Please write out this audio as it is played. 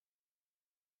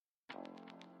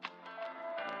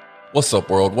What's up,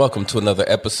 world? Welcome to another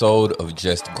episode of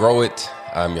Just Grow It.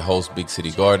 I'm your host, Big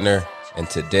City Gardener, and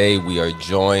today we are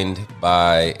joined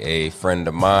by a friend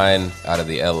of mine out of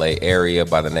the LA area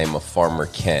by the name of Farmer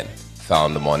Ken.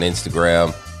 Found him on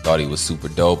Instagram, thought he was super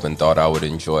dope, and thought I would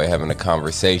enjoy having a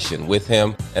conversation with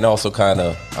him. And also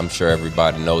I'm sure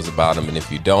everybody knows about him, and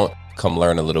if you don't, come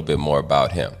learn a little bit more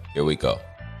about him. Here we go.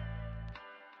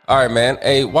 All right, man.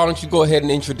 Hey, why don't you go ahead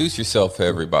and introduce yourself to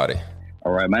everybody?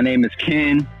 All right, my name is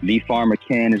Ken. The Farmer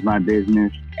Ken is my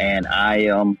business, and I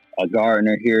am a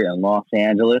gardener here in Los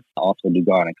Angeles. I also do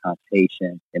garden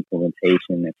consultation,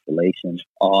 implementation, installation,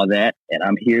 all that. And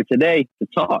I'm here today to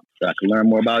talk so I can learn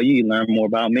more about you, learn more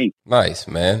about me. Nice,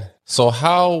 man. So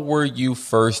how were you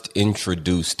first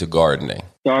introduced to gardening?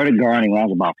 Started gardening when I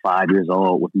was about 5 years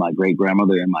old with my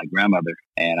great-grandmother and my grandmother.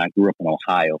 And I grew up in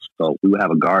Ohio, so we would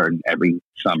have a garden every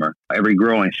summer, every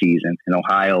growing season. In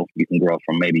Ohio, you can grow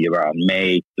from maybe around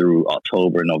May through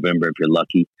October, November if you're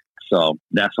lucky. So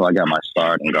that's how I got my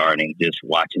start in gardening, just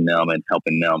watching them and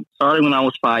helping them. Started when I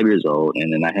was 5 years old,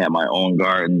 and then I had my own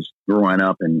gardens growing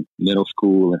up in middle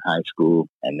school and high school.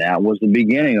 And that was the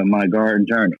beginning of my garden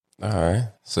journey. All right.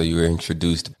 So you were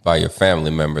introduced by your family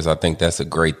members. I think that's a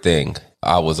great thing.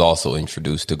 I was also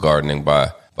introduced to gardening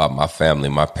by my family.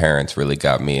 My parents really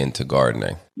got me into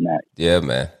gardening. Nice. Yeah,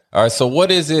 man. All right. So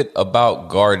what is it about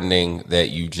gardening that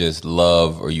you just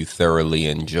love or you thoroughly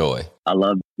enjoy? I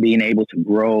love being able to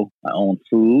grow my own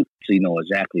food so you know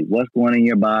exactly what's going in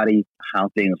your body, how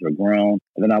things are grown.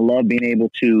 And then I love being able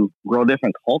to grow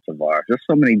different cultivars. There's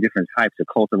so many different types of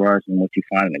cultivars than what you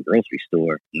find in the grocery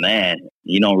store. Man,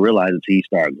 you don't realize it until you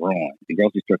start growing. The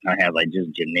grocery store kind of has like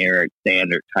just generic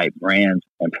standard type brands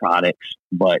and products.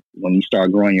 But when you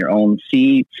start growing your own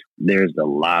seeds, there's a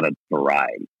lot of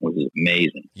variety, which is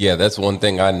amazing. Yeah, that's one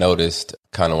thing I noticed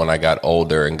kind of when I got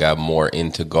older and got more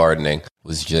into gardening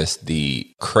was just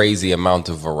the crazy amount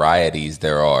of varieties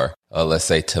there are. Let's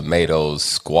say tomatoes,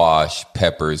 squash,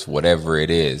 peppers, whatever it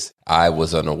is. I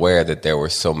was unaware that there were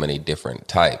so many different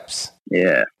types.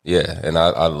 Yeah. Yeah, and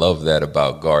I love that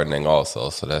about gardening also,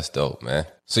 so that's dope, man.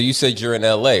 So you said you're in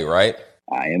LA, right?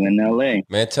 I am in LA.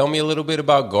 Man, tell me a little bit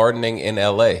about gardening in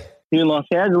LA. Here in Los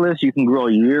Angeles, you can grow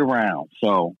year-round.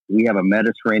 So we have a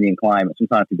Mediterranean climate.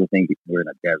 Sometimes people think we're in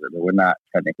a desert, but we're not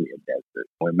technically a desert.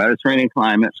 We're a Mediterranean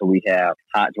climate, so we have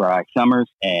hot, dry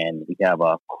summers, and we have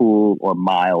a cool or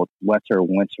mild, wetter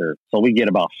winter. So we get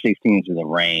about 16 inches of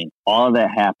rain. All of that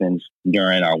happens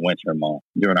during our winter month,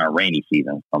 during our rainy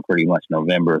season, from pretty much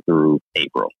November through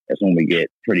April. That's when we get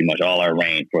pretty much all our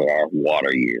rain for our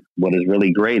water year. What is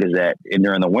really great is that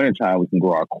during the wintertime, we can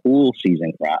grow our cool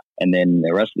season crop. And then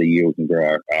the rest of the year, we can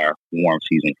grow our warm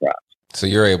season crops. So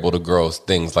you're able to grow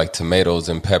things like tomatoes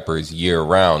and peppers year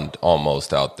round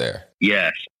almost out there.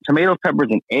 Yes. Tomatoes, peppers,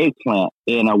 and eggplant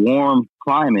in a warm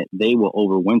climate, they will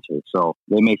overwinter. So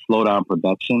they may slow down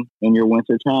production in your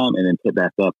winter time and then pick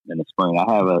back up in the spring.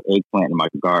 I have an eggplant in my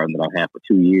garden that I've had for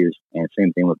 2 years. And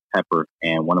same thing with pepper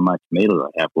and one of my tomatoes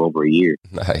I have for over a year.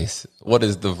 Nice. What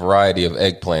is the variety of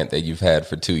eggplant that you've had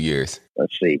for 2 years?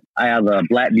 Let's see. I have a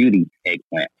Black Beauty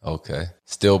eggplant. Okay.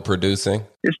 Still producing?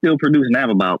 It's still producing. I have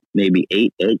about maybe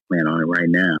 8 eggplant on it right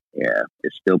now. Yeah,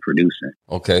 it's still producing.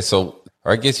 Okay. So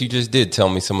I guess you just did tell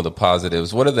me some of the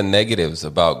positives. What are the negatives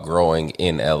about growing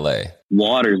in LA?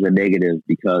 Water is a negative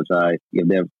because I give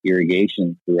them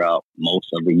irrigation throughout most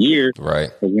of the year. Right.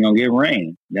 Because we don't get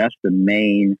rain. That's the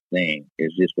main thing.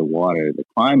 It's just the water. The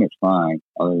climate's fine.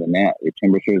 Other than that, the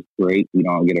temperature is great. We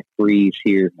don't get a freeze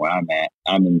here where I'm at.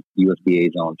 I'm in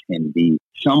USDA Zone 10B.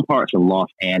 Some parts of Los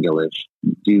Angeles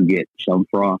do get some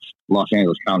frost. Los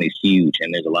Angeles County is huge,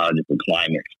 and there's a lot of different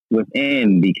climates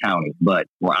within the county. But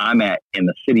where I'm at in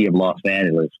the city of Los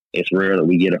Angeles, it's rare that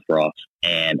we get a frost.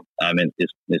 And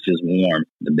it's just warm.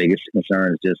 The biggest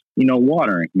concern is just,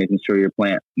 watering, making sure your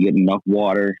plant get enough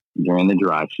water during the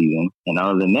dry season. And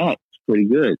other than that, it's pretty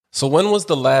good. So when was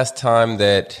the last time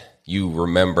that you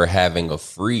remember having a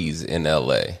freeze in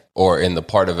LA or in the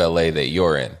part of LA that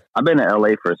you're in? I've been in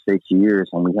LA for 6 years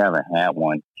and we haven't had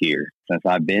one here. Since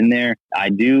I've been there, I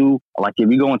do, like if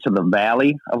you go into the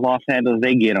valley of Los Angeles,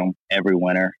 they get them every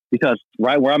winter. Because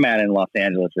right where I'm at in Los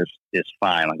Angeles is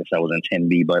fine. Like I said, I was in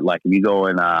 10B. But like if you go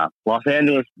in Los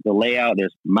Angeles, the layout,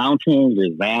 there's mountains,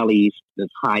 there's valleys,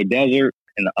 there's high desert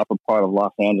in the upper part of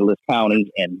Los Angeles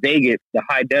County. And they get the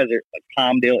high desert, like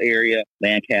Palmdale area,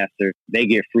 Lancaster, they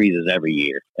get freezes every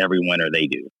year. Every winter they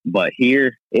do. But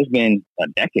here, it's been a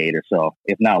decade or so,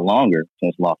 if not longer,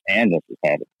 since Los Angeles has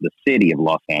had it. The city of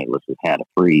Los Angeles has had a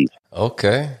freeze.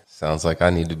 Okay. Sounds like I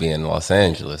need to be in Los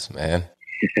Angeles, man.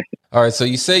 All right. So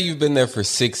you say you've been there for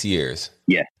 6 years.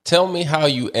 Yeah. Tell me how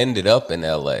you ended up in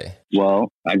LA.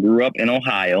 Well, I grew up in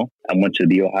Ohio. I went to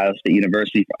the Ohio State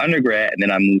University for undergrad, and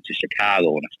then I moved to Chicago,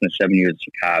 and I spent 7 years in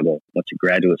Chicago. Went to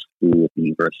graduate school at the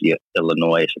University of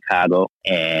Illinois, Chicago,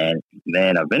 and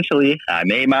then eventually I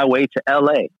made my way to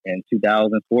LA in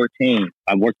 2014.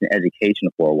 I worked in education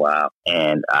for a while,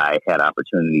 and I had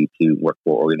opportunity to work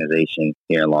for an organization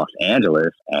here in Los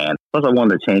Angeles. And plus, I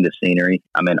wanted to change the scenery.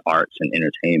 I'm in arts and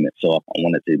entertainment, so I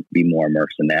wanted to be more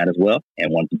immersed in that as well,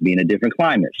 and wanted to be in a different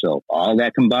climate. So all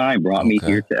that combined brought me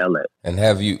here to LA. And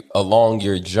have you, along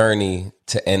your journey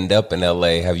to end up in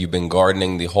LA, have you been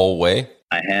gardening the whole way?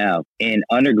 I have. In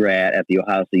undergrad at the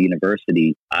Ohio State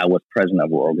University, I was president of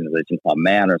an organization called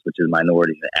Manners, which is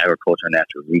Minorities in Agriculture and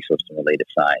Natural Resources and Related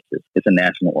Sciences. It's a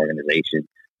national organization.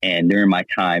 And during my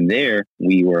time there,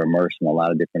 we were immersed in a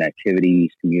lot of different activities,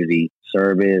 community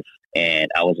service, and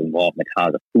I was involved in the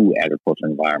College of Food, Agriculture,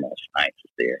 and Environmental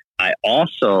Sciences there. I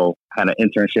also had an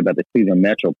internship at the Cleveland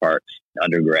Metro Parks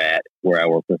undergrad, where I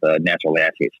worked with a natural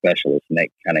landscape specialist, and that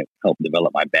kind of helped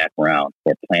develop my background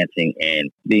for planting and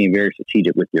being very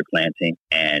strategic with your planting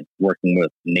and working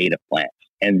with native plants.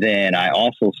 And then I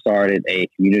also started a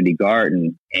community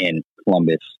garden in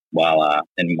Columbus while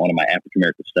in one of my African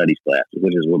American Studies classes,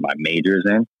 which is what my major is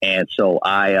in. And so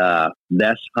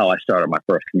that's how I started my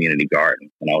first community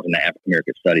garden. When I was in the African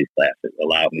American Studies class, it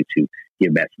allowed me to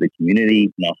give back to the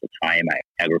community and also tie in my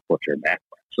agriculture background.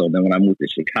 So then when I moved to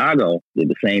Chicago, did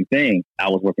the same thing. I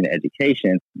was working in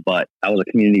education, but I was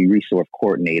a community resource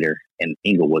coordinator in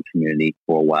Inglewood community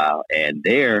for a while. And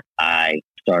there I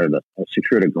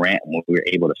secured a grant when we were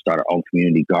able to start our own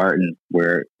community garden,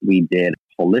 where we did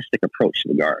a holistic approach to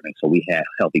the gardening. So we had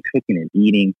healthy cooking and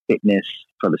eating, fitness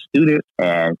for the student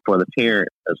and for the parent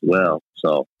as well.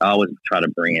 So I always try to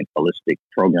bring in holistic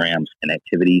programs and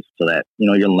activities so that,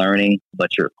 you're learning, but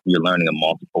you're learning in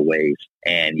multiple ways,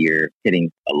 and you're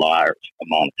hitting a large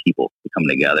amount of people to come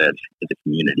together as a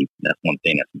community. That's one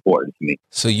thing that's important to me.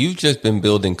 So you've just been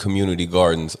building community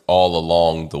gardens all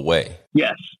along the way.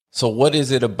 Yes. So what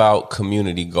is it about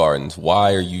community gardens?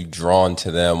 Why are you drawn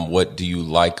to them? What do you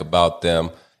like about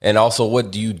them? And also, what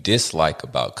do you dislike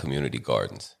about community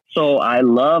gardens? So I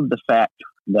love the fact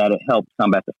that it helps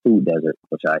combat the food desert,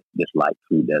 which I dislike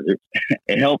food deserts.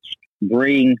 It helps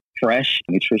bring fresh,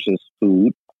 nutritious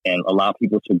food and allow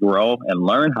people to grow and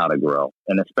learn how to grow.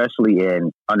 And especially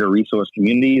in under-resourced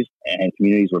communities and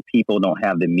communities where people don't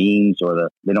have the means or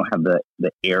they don't have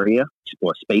the area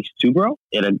or space to grow,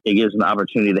 it gives an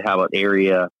opportunity to have an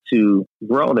area to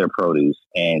grow their produce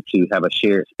and to have a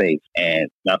shared space. And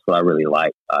that's what I really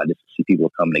like, just to see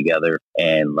people come together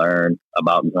and learn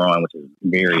about growing, which is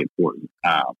very important.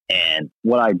 And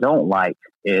what I don't like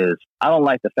is I don't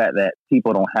like the fact that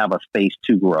people don't have a space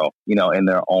to grow, in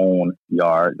their own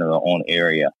yard, in their own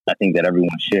area. I think that everyone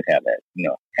should have that,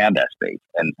 have that space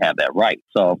and have that right.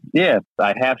 So, yeah,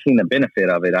 I have seen the benefit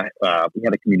of it. We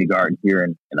had a community garden here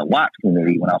in the Watts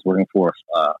community when I was working for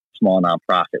a small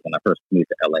nonprofit when I first moved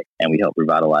to LA, and we helped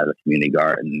revitalize a community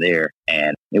garden there.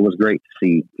 And it was great to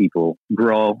see people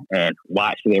grow and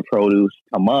watch their produce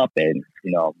come up and,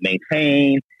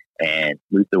 maintain and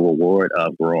reap the reward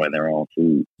of growing their own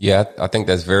food. Yeah, I think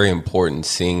that's very important,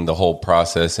 seeing the whole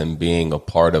process and being a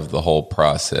part of the whole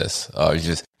process. It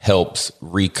just helps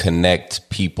reconnect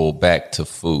people back to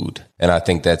food. And I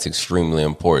think that's extremely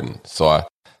important. So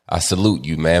I salute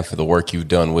you, man, for the work you've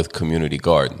done with community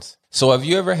gardens. So have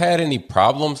you ever had any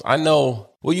problems? I know,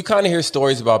 you kind of hear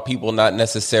stories about people not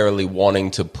necessarily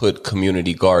wanting to put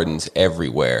community gardens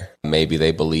everywhere. Maybe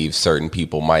they believe certain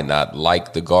people might not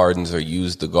like the gardens or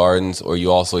use the gardens, or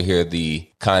you also hear the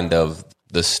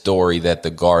story that the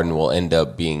garden will end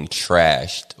up being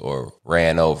trashed or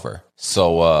ran over.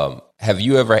 So have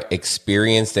you ever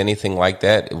experienced anything like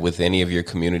that with any of your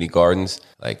community gardens,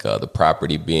 like the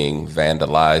property being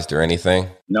vandalized or anything?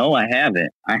 No, I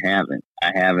haven't. I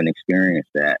haven't experienced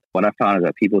that. What I found is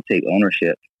that people take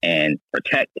ownership and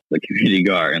protect the community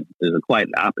garden. Is quite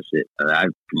the opposite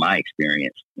from my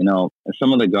experience.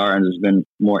 Some of the gardens has been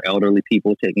more elderly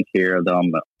people taking care of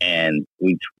them, and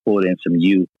we pulled in some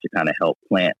youth to kind of help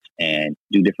plant and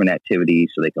do different activities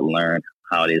so they can learn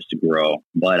how it is to grow.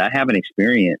 But I haven't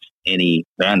experienced any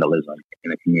vandalism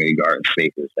in the community garden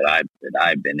spaces that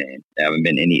I've been in. There haven't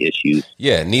been any issues.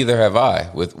 Yeah, neither have I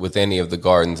with any of the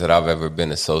gardens that I've ever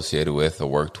been associated with or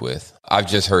worked with. I've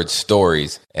just heard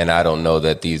stories, and I don't know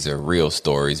that these are real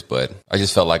stories, but I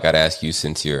just felt like I'd ask you,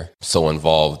 since you're so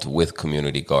involved with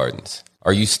community gardens.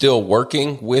 Are you still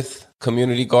working with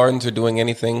community gardens or doing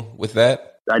anything with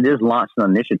that? I just launched an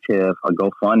initiative, a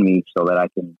GoFundMe, so that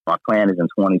my plan is in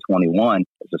 2021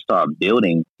 is to start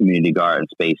building community garden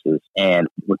spaces and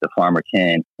with the Farmer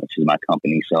Ken, which is my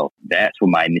company. So that's what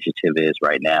my initiative is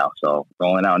right now. So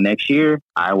going out next year,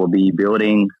 I will be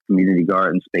building community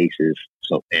garden spaces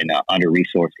so in an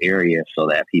under-resourced area so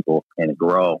that people can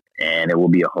grow. And it will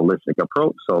be a holistic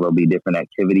approach. So there'll be different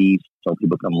activities so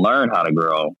people can learn how to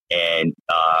grow and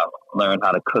learn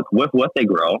how to cook with what they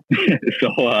grow.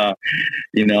 So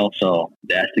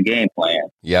that's the game plan.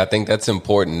 Yeah, I think that's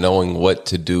important, knowing what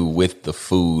to do with the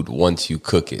food once you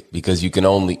cook it, because you can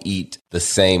only eat the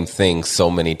same thing so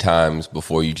many times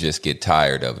before you just get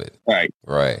tired of it.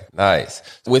 Right. Nice.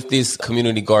 With this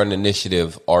community garden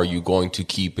initiative, are you going to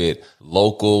keep it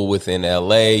local within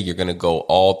LA? You're going to go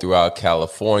all throughout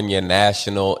California,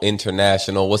 national,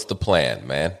 international? What's the plan,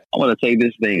 man? I want to take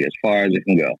this thing as far as it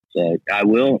can go. So I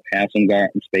will have some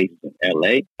garden spaces in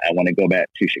LA. I want to go back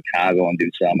to Chicago and do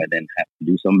some, and then have to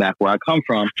do some back where I come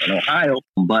from in Ohio.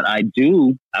 But I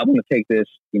want to take this,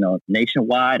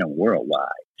 nationwide and worldwide.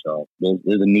 So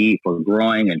there's a need for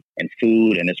growing and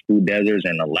food, and there's food deserts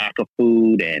and a lack of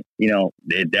food. And,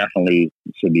 there definitely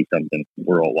should be something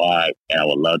worldwide. And I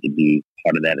would love to be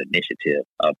part of that initiative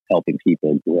of helping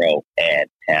people grow and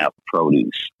have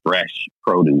fresh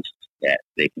produce that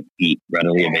they can eat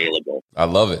readily available. I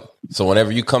love it. So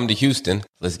whenever you come to Houston,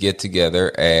 let's get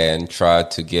together and try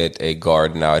to get a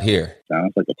garden out here.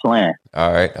 Sounds like a plan.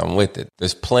 All right, I'm with it.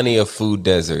 There's plenty of food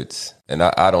deserts, and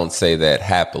I don't say that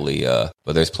happily,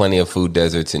 but there's plenty of food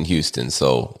deserts in Houston,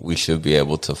 so we should be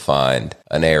able to find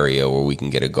an area where we can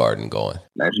get a garden going.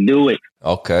 Let's do it.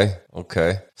 Okay.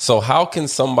 So how can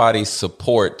somebody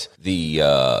support the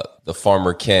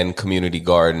Farmer Ken Community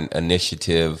Garden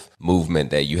Initiative movement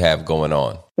that you have going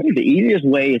on? I think the easiest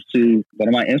way is to go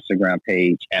to my Instagram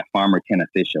page at Farmer Ken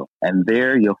Official, and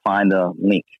there you'll find a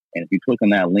link. And if you click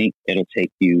on that link, it'll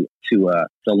take you to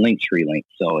the Linktree link.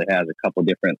 So it has a couple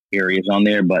different areas on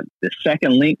there. But the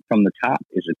second link from the top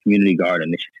is a community garden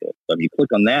initiative. So if you click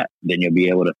on that, then you'll be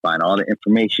able to find all the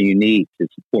information you need to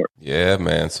support. Yeah,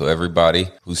 man. So everybody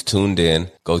who's tuned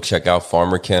in, go check out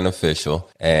Farmer Ken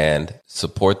Official and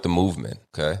support the movement.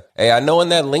 Okay. Hey, I know in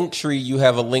that Linktree, you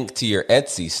have a link to your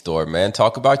Etsy store, man.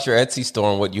 Talk about your Etsy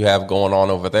store and what you have going on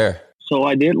over there. So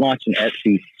I did launch an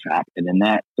Etsy shop, and in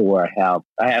that store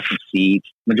I have some seeds.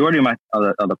 Majority of my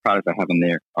other products I have in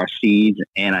there are seeds,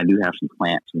 and I do have some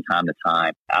plants from time to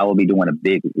time. I will be doing a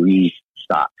big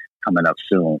restock coming up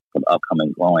soon for the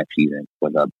upcoming growing season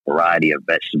with a variety of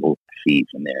vegetable seeds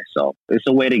in there. So it's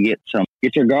a way to get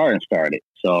your garden started.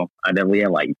 So I definitely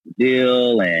have like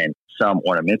dill and some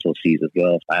ornamental seeds as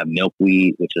well. I have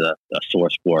milkweed, which is a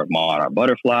source for monarch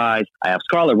butterflies. I have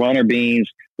scarlet runner beans,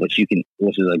 which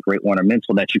is a great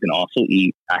ornamental that you can also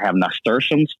eat. I have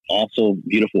nasturtiums, also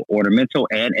beautiful ornamental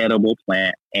and edible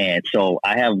plant. And so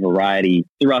I have variety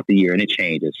throughout the year, and it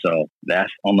changes. So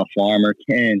that's on the Farmer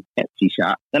Ken Etsy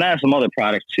shop. Then I have some other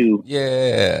products too.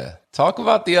 Yeah. Talk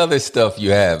about the other stuff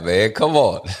you have, man. Come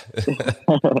on.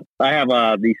 I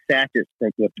have these sachets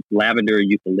with lavender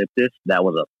eucalyptus. That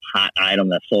was a hot item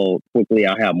that sold quickly.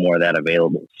 I'll have more of that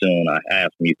available soon. I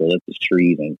have some eucalyptus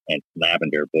trees and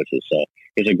lavender bushes. So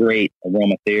it's a great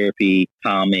aromatherapy,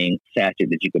 calming sachet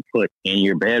that you can put in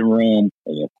your bedroom,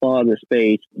 in your closet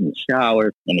space, in the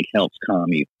shower, and it helps calm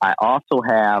you. I also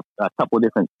have a couple of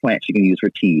different plants you can use for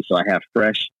tea. So I have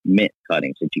fresh mint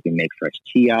cuttings that you can make fresh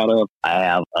tea out of. I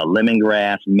have a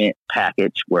lemongrass mint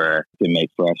package where you can make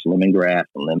fresh lemongrass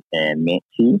and mint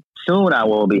tea. Soon I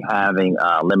will be having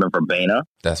lemon verbena.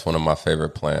 That's one of my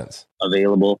favorite plants.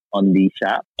 Available on the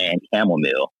shop, and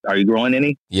chamomile. Are you growing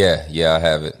any? Yeah, I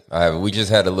have it. We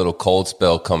just had a little cold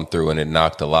spell come through and it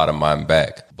knocked a lot of mine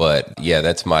back. But yeah,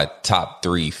 that's my top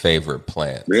 3 favorite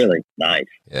plants. Really? Nice.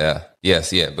 Yeah.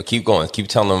 Yes. But keep going. Keep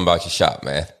telling them about your shop,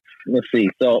 man. Let's see.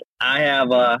 So I have,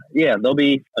 there'll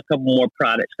be a couple more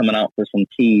products coming out for some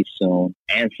teas soon,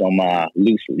 and some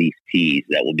loose leaf teas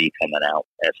that will be coming out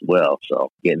as well.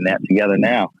 So getting that together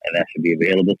now, and that should be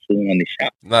available soon on the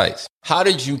shop. Nice. How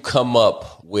did you come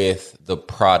up with the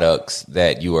products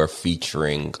that you are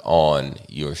featuring on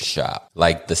your shop?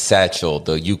 Like the satchel,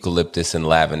 the eucalyptus and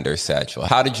lavender satchel.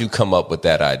 How did you come up with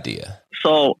that idea?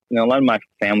 So, a lot of my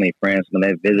family and friends, when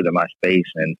they visited my space,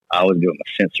 and I always do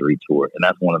a sensory tour, and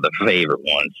that's one of the favorite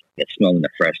ones. It's smelling the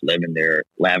fresh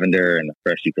lavender and the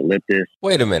fresh eucalyptus.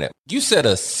 Wait a minute. You said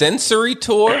a sensory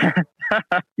tour?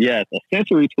 Yes, a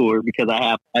sensory tour, because I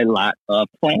have a lot of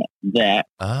plants that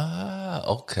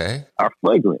okay. are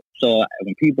fragrant. So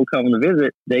when people come to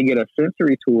visit, they get a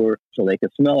sensory tour so they can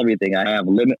smell everything. I have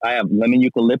lemon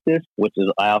eucalyptus,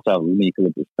 I also have lemon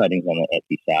eucalyptus cuttings on the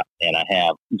Etsy shop. And I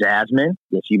have jasmine,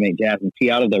 which you make jasmine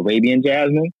tea out of, the Arabian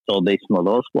jasmine. So they smell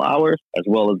those flowers, as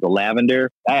well as the lavender.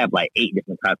 I have like 8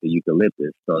 different types of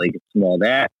eucalyptus, so they can smell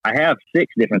that. I have 6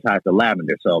 different types of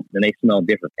lavender, so then they smell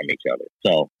different from each other.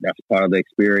 So that's part of the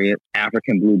experience.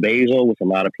 African blue basil, which a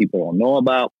lot of people don't know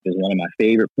about, is one of my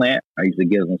favorite plants. I usually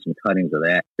give them some cuttings of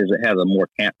that because it has a more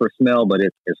camphor smell, but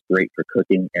it's great for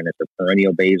cooking, and it's a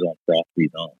perennial basil and frost-free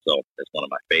zone. So it's one of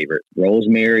my favorites.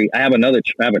 Rosemary. I have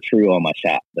a trio on my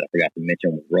shop that I forgot to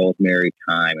mention with rosemary,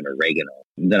 thyme, and oregano.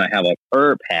 And then I have a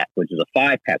herb pack, which is a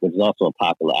 5-pack, which is also a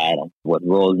popular item with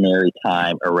rosemary,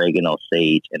 thyme, oregano,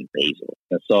 sage, and basil.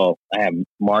 And so I have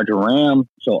marjoram.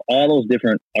 So all those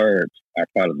different herbs are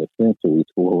part of the sensory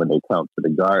tool when they come to the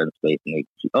garden space, and they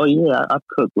say, oh yeah, I've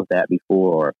cooked with that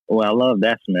before, or oh, I love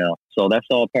that smell. So that's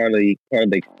all part of the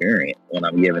experience when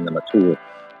I'm giving them a tour.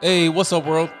 Hey, what's up,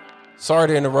 world? Sorry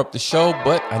to interrupt the show,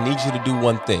 but I need you to do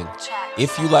one thing.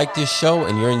 If you like this show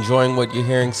and you're enjoying what you're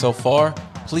hearing so far,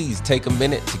 please take a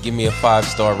minute to give me a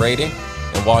 5-star rating.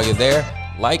 And while you're there,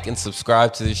 like and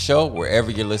subscribe to the show wherever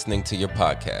you're listening to your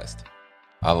podcast.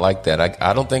 I like that.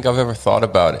 I don't think I've ever thought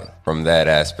about it from that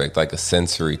aspect, like a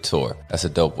sensory tour. That's a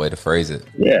dope way to phrase it.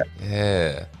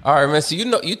 Yeah. All right, man. So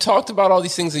you talked about all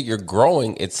these things that you're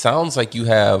growing. It sounds like you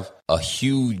have a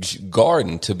huge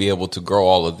garden to be able to grow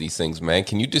all of these things, man.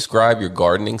 Can you describe your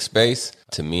gardening space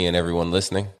to me and everyone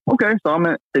listening? Okay, so I'm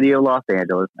in the city of Los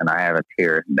Angeles, and I have a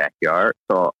terrace backyard.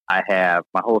 So I have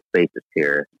my whole space is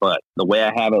terrace, but the way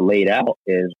I have it laid out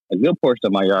is a good portion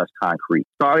of my yard is concrete.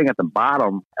 Starting at the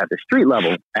bottom, at the street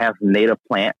level, I have some native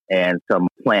plants and some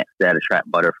plants that attract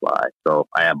butterflies. So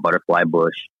I have butterfly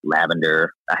bush,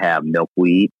 lavender. I have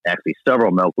milkweed, actually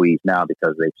several milkweeds now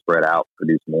because they spread out,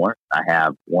 produce more. I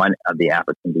have one of the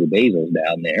African blue basils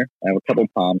down there. I have a couple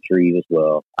palm trees as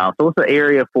well. So it's an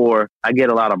area I get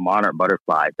a lot of monarch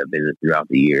butterflies that visit throughout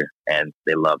the year, and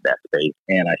they love that space.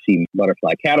 And I see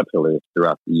butterfly caterpillars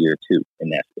throughout the year too in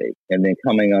that space. And then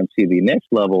coming on to the next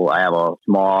level, I have a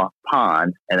small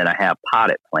pond, and then I have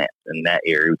potted plants in that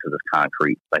area because it's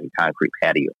concrete, like a concrete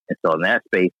patio. And so in that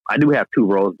space, I do have 2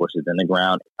 rose bushes in the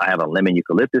ground. I have a lemon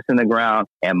eucalyptus in the ground,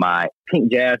 and my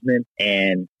pink jasmine,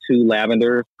 and 2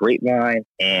 lavenders, grapevine,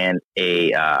 and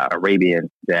a Arabian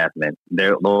jasmine.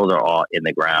 Those are all in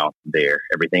the ground there.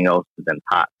 Everything else is in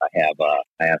pots. I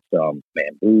have some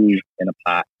bamboo in a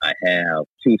pot. I have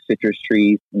 2 citrus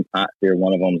trees in pots there.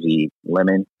 One of them is the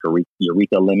lemon,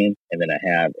 Eureka lemon, and then I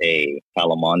have a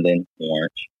Palomondan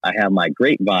orange. I have my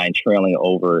grapevine trailing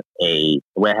over the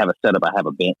way I have it set up, I have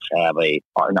a bench. I have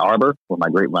an arbor with my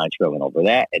grapevine trailing over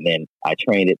that, and then I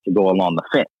trained it to go along the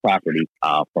fence property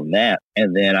from that.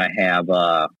 And then I have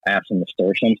some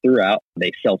nasturtiums throughout.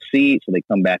 They self-seed, so they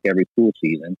come back every cool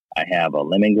season. I have a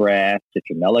lemongrass,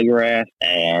 citronella grass,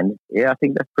 and I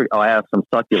think that's pretty. Oh, I have some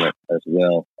succulents as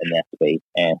well in that space.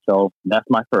 And so that's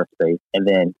my first space. And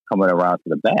then coming around to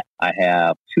the back, I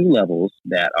have 2 levels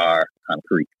that are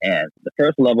concrete. And the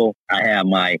first level, I have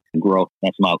my grow.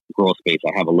 That's my grow space.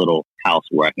 I have a little house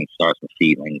where I can start some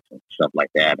seedlings and stuff like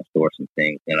that and store some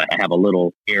things. And I have a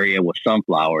little area with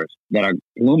sunflowers that are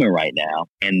blooming right now.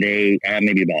 And I have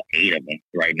maybe about 8 of them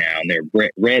right now. And they're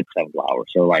red sunflowers.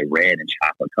 So like red and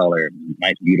chocolate color,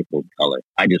 nice, beautiful color.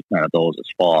 I just planted those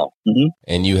as fall. Mm-hmm.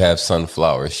 And you have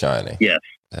sunflowers shining. Yes.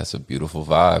 That's a beautiful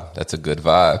vibe. That's a good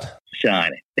vibe.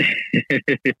 Shining.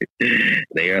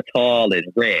 They are tall and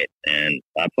red. And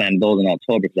I planted those in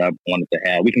October because I wanted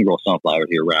to we can grow sunflowers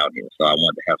year round here. So I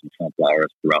wanted to have some sunflowers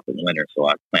throughout the winter. So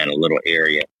I planted a little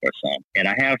area for some. And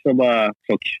I have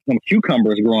some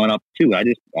cucumbers growing up too. I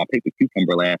picked a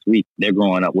cucumber last week. They're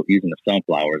growing up using the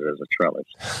sunflowers as a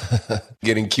trellis.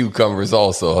 Getting cucumbers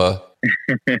also, huh?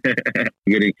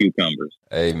 Getting cucumbers.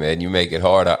 Hey man, you make it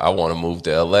hard. I want to move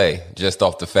to LA just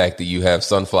off the fact that you have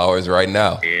sunflowers right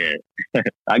now. Yeah.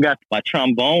 I got my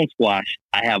trombone squash.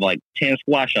 I have like 10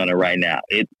 squash on it right now.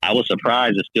 I was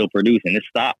surprised it's still producing. It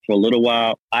stopped for a little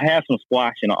while. I had some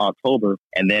squash in October,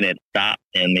 and then it stopped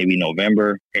in maybe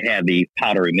November. It had the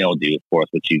powdery mildew, of course,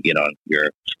 which you get on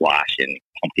your squash and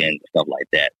pumpkin and stuff like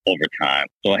that over time.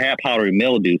 So I had powdery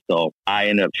mildew, so I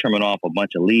ended up trimming off a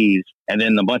bunch of leaves, and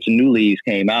then a bunch of new leaves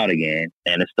came out again,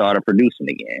 and it started producing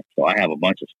again. So I have a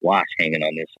bunch of squash hanging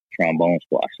on this trombone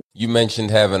squash. You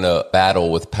mentioned having a battle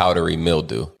with powdery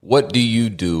mildew. What do you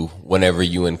do whenever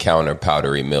you encounter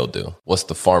powdery mildew? What's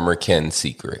the Farmer Ken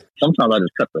secret? Sometimes I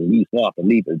just cut the leaf off. The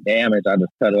leaf is damaged. I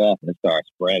just cut it off and it starts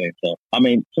spreading. So, I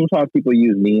mean, sometimes people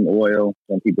use neem oil.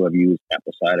 Some people have used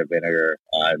apple cider vinegar,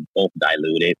 both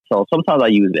diluted. So sometimes I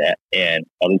use that, and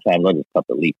other times I just cut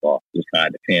the leaf off. Just kind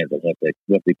of depends on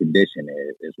what the condition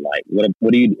is like.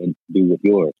 What do you do with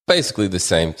yours? Basically the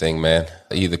same thing, man.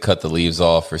 I either cut the leaves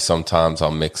off, or sometimes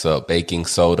I'll mix up baking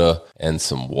soda and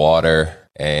some water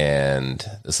and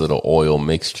this little oil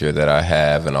mixture that I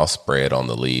have, and I'll spray it on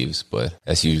the leaves. But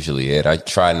that's usually it. I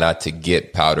try not to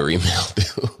get powdery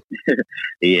mildew.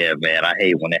 Yeah, man, I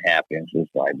hate when it happens.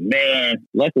 It's like, man,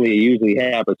 luckily it usually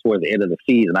happens towards the end of the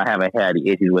season. I haven't had any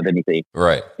issues with anything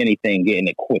getting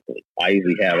it quickly. I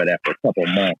usually have it after a couple of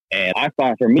months. And I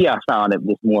found it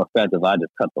just more effective. I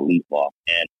just cut the leaf off.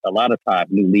 And a lot of times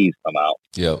new leaves come out.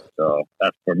 Yep. So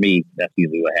that's, for me, that's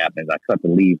usually what happens. I cut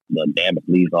the damaged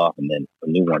leaves off, and then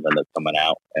the new ones end up coming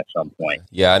out at some point.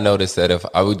 Yeah, I noticed that if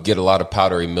I would get a lot of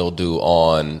powdery mildew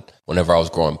on whenever I was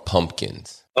growing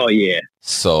pumpkins. Oh, yeah.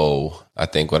 So I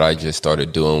think what I just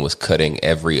started doing was cutting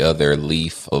every other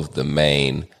leaf of the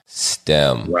main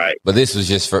stem. Right. But this was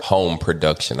just for home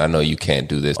production. I know you can't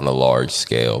do this on a large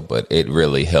scale, but it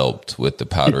really helped with the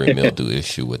powdery mildew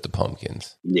issue with the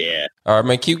pumpkins. Yeah. All right,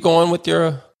 man, keep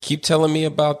telling me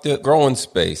about the growing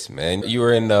space, man.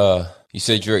 You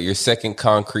said you're at your second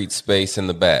concrete space in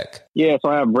the back. Yeah,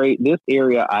 so I have this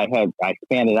area. I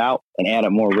expanded out and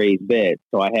added more raised beds.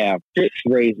 So I have 6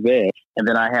 raised beds, and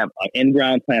then I have an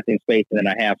in-ground planting space, and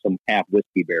then I have some half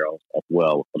whiskey barrels as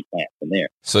well with some plants in there.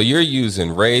 So you're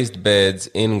using raised beds,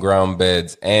 in-ground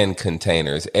beds, and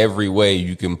containers. Every way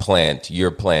you can plant, you're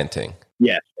planting.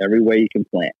 Yes, every way you can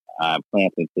plant. I'm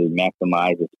planting to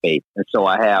maximize the space. And so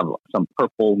I have some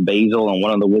purple basil in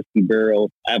one of the whiskey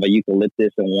barrels. I have a eucalyptus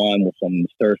in one with some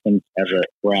nasturtiums as a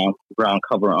ground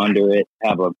cover under it. I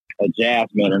have a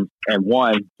jasmine and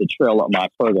one to trail up my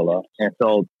pergola. And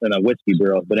so in a whiskey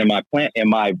barrel. But in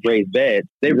my raised beds,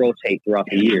 they rotate throughout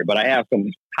the year. But I have some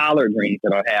collard greens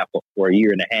that I'll have for a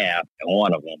year and a half in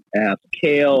one of them. I have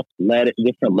kale, lettuce,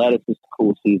 different lettuces,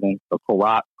 cool season, the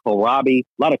kohlrabi, a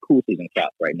lot of cool season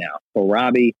crops right now.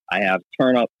 Kohlrabi, I have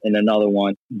turnip in another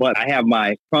one, but I have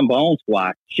my trombone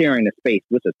squash sharing the space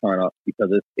with the turnip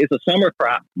because it's a summer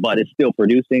crop, but it's still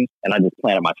producing, and I just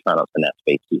planted my turnips in that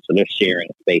space too. So they're sharing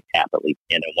the space happily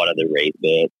in one of the raised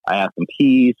beds. I have some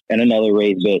peas in another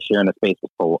raised bed sharing the space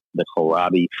with the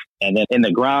kohlrabi. And then in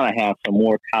the ground, I have some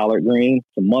more collard greens,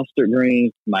 some mustard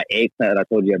greens, my eggplant. I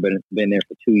told you I've been there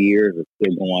for 2 years. It's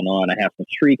still going on. I have some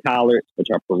tree collards, which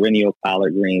are perennial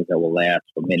collard greens that will last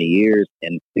for many years.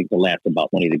 And I think they'll last about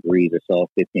 20 degrees or so,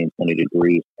 15, 20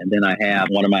 degrees. And then I have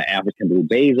one of my African blue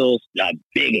basils, the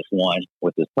biggest one,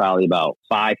 which is probably about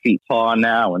 5 feet tall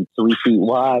now and 3 feet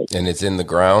wide. And it's in the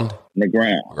ground? In the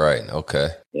ground. Right. Okay.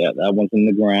 Yeah, that one's in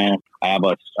the ground. I have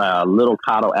a little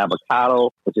Cotto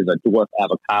avocado, which is a dwarf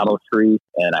avocado tree,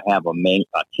 and I have a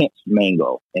Kent's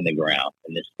mango in the ground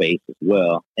in this space as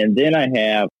well. And then I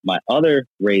have my other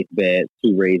raised beds,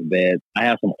 2 raised beds. I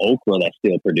have some okra that's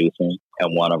still producing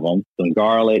in one of them, some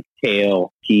garlic,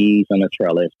 kale, peas on a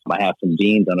trellis. I have some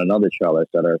beans on another trellis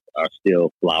that are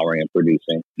still flowering and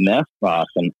producing. And that's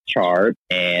some chard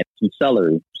and some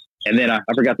celery. And then I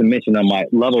forgot to mention on my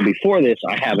level before this,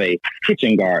 I have a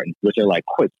kitchen garden, which are like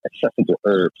quick, accessible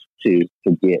herbs to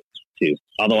get to.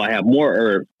 Although I have more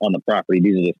herbs on the property,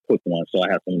 these are just quick ones. So I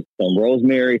have some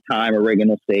rosemary, thyme,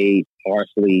 oregano, sage,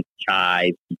 parsley,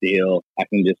 chive, dill. I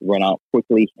can just run out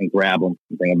quickly and grab them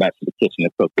and bring them back to the kitchen to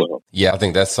cook with them. Yeah, I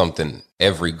think that's something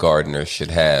every gardener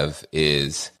should have,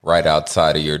 is right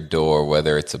outside of your door,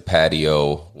 whether it's a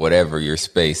patio, whatever your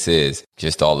space is,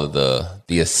 just all of the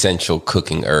essential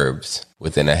cooking herbs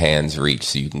within a hand's reach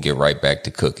so you can get right back to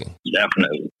cooking.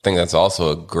 Definitely. I think that's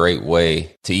also a great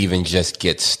way to even just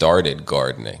get started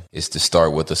gardening, is to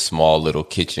start with a small little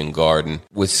kitchen garden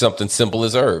with something simple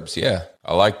as herbs. Yeah,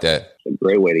 I like that. It's a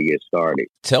great way to get started.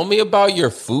 Tell me about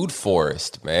your food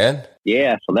forest, man.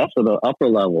 Yeah, so that's for the upper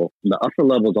level. The upper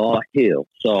level is all hill.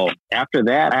 So after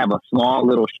that, I have a small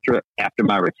little strip after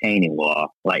my retaining wall,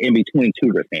 like in between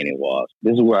 2 retaining walls.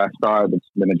 This is where I started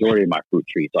the majority of my fruit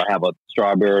trees. So I have a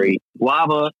strawberry,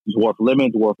 guava, dwarf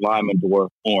lemon, dwarf lime, and dwarf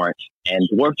orange. And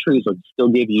dwarf trees will still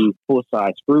give you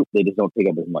full-size fruit. They just don't take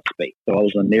up as much space. So it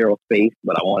was a narrow space,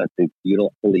 but I wanted to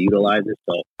fully utilize it.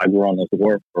 So I grew on those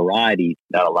dwarf varieties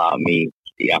that allowed me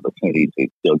the opportunity to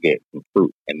still get some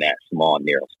fruit in that small,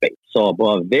 narrow space. So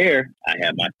above there, I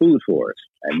have my food forest.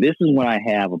 And this is when I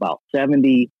have about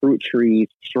 70 fruit trees,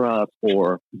 shrubs,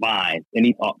 or vines.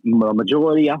 And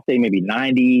majority, I'll say maybe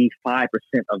 95%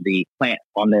 of the plants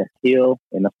on the hill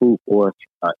in the food forest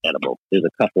are edible. There's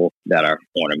a couple that are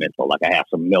ornamental. Like I have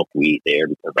some milkweed there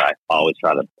because I always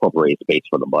try to incorporate space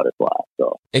for the butterflies.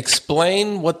 So,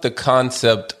 explain what the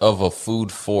concept of a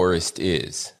food forest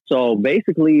is. So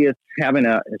basically, it's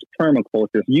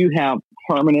permaculture. You have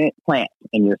permanent plants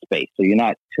in your space. So you're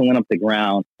not tilling up the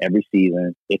ground every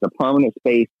season. It's a permanent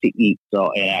space to eat.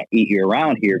 So, and I eat year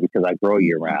round here because I grow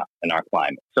year round in our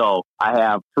climate. So I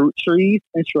have fruit trees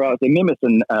and shrubs. It mimics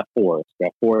a forest.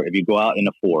 If you go out in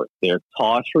the forest, there's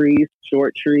tall trees,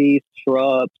 short trees,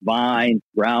 shrubs, vines,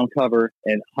 ground cover.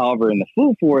 And however, in the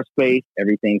food forest space,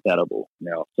 everything's edible.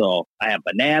 So I have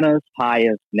bananas,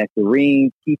 papayas,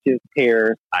 nectarines, peaches,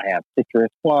 pears. I have citrus,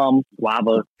 plums,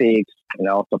 guava, figs,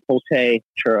 sapote,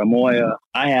 cherimoya.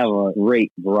 I have a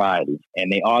great variety,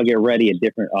 and they all get ready at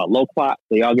different loquat.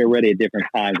 They all get ready at different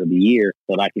times of the year,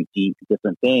 so that I can eat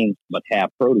different things, but have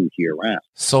produce year round.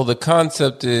 So the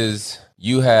concept is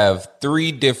you have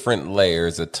 3 different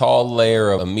layers, a tall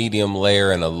layer, a medium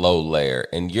layer, and a low layer.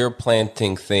 And you're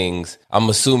planting things. I'm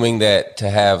assuming that to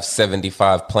have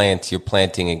 75 plants, you're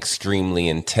planting extremely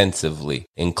intensively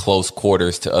in close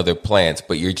quarters to other plants,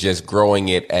 but you're just growing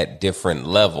it at different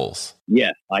levels.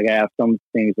 Yes, like I have some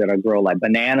things that I grow like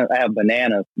bananas. I have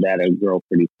bananas that grow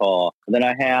pretty tall. And then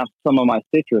I have some of my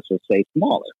citrus will stay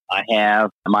smaller. I have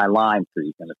my lime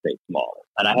trees going to stay smaller.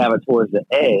 And I have it towards the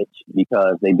edge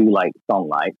because they do like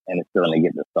sunlight, and it's still going to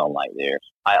get the sunlight there.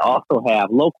 I also have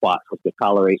loquats, which can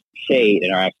tolerate shade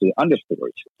and are actually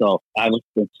understory. So I was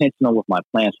intentional with my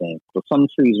planting. So some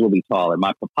trees will be taller.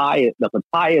 The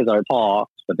papayas are tall,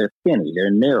 but they're skinny.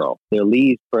 They're narrow. Their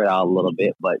leaves spread out a little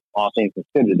bit, but all things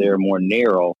considered, they're more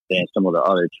narrow than some of the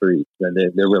other trees.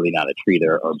 They're really not a tree.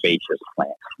 They're herbaceous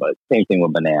plants. But same thing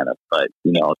with bananas. But,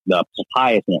 the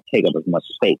papayas won't take up as much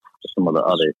space as some of the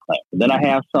other plants. And then I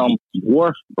have some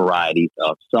dwarf varieties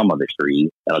of some of the trees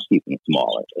that'll keep them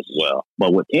smaller as well.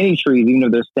 But with any trees, even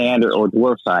if they're standard or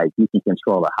dwarf size, you can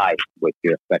control the height with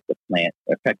your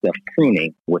effective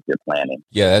pruning with your planting.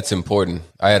 Yeah, that's important.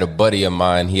 I had a buddy of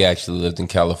mine. He actually lived in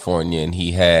California, and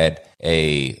he had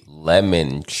a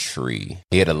lemon tree.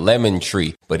 He had a lemon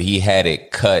tree, but he had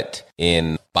it cut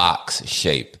in box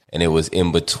shape, and it was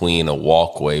in between a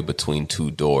walkway between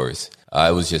 2 doors.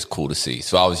 It was just cool to see.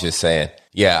 So I was just saying,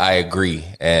 yeah, I agree,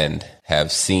 and have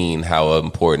seen how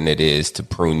important it is to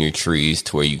prune your trees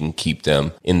to where you can keep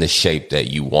them in the shape that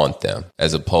you want them,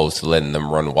 as opposed to letting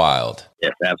them run wild.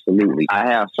 Yes, absolutely. I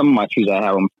have some of my trees, I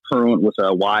have them pruned with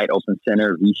a wide open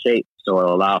center V shape, so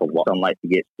it'll allow sunlight to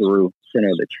get through center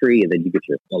of the tree, and then you get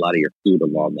a lot of your food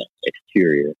along the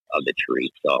exterior of the tree.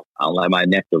 So like my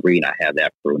nectarine, I have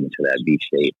that pruned into that V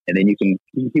shape. And then you can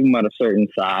keep them at a certain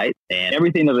size, and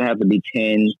everything doesn't have to be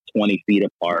 10, 20 feet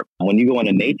apart. When you go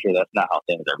into nature, that's not how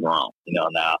things are grown.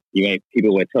 Now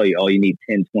people would tell you, oh, you need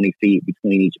 10, 20 feet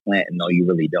between each plant. And no, you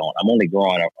really don't. I'm only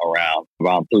growing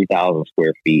around 3,000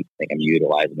 square feet. I think I'm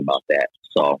utilizing about that.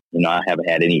 So, I haven't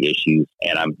had any issues,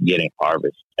 and I'm getting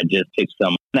harvest. I just picked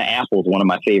some apples, one of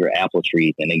my favorite apple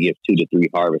trees, and they give 2 to 3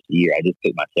 harvests a year. I just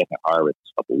picked my second harvest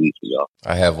a couple weeks ago.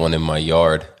 I have one in my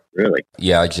yard. Really?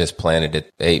 Yeah, I just planted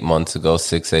it 8 months ago,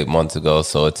 8 months ago.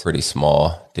 So it's pretty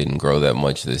small. Didn't grow that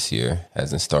much this year.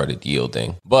 Hasn't started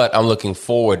yielding. But I'm looking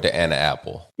forward to Anna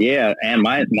apple. Yeah, and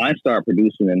mine start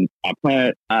producing. And I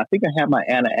think I had my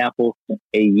Anna apple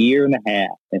a year and a half.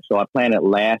 And so I planted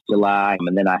last July.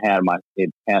 And then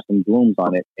it had some blooms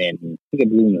on it. And I think it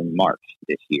bloomed in March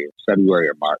this year, February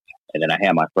or March. And then I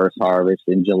had my first harvest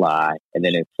in July, and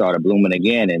then it started blooming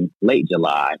again in late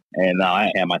July. And now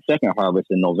I had my second harvest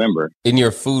in November. In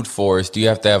your food forest, do you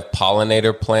have to have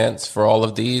pollinator plants for all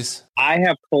of these? I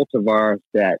have cultivars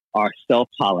that are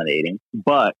self-pollinating,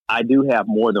 but I do have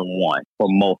more than one for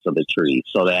most of the trees,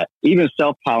 so that even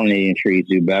self-pollinating trees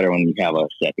do better when you have a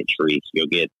second tree. You'll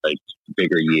get a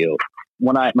bigger yield.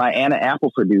 When my Anna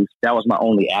apple produced, that was my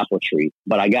only apple tree,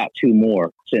 but I got 2 more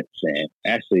since then.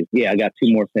 Actually, yeah, I got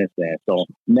 2 more since then. So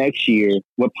next year,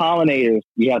 with pollinators,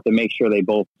 you have to make sure they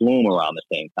both bloom around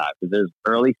the same time, because there's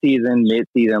early season,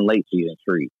 mid-season, late season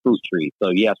fruit trees.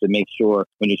 So you have to make sure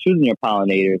when you're choosing your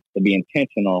pollinators to be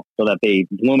intentional so that they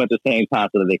bloom at the same time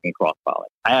so that they can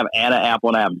cross-pollinate. I have Anna apple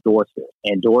and I have Dorset,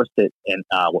 and Dorset and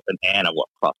Anna will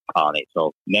cross-pollinate.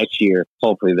 So next year,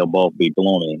 hopefully they'll both be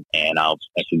blooming, and I'll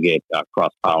actually get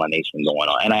cross-pollination going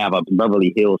on. And I have a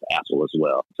Beverly Hills apple as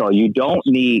well. So you don't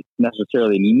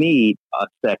necessarily need a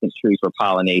second tree for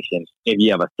pollination if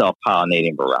you have a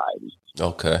self-pollinating variety.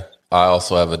 Okay. I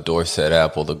also have a Dorset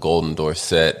apple, the golden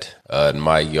Dorset, in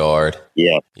my yard.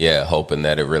 Yeah. Yeah, hoping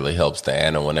that it really helps the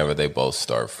Anna whenever they both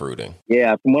start fruiting.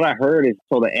 Yeah, from what I heard is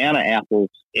so the Anna apples,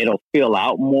 it'll fill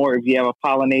out more if you have a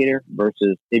pollinator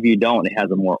versus if you don't, it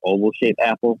has a more oval shaped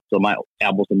apple. So my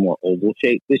apples are more oval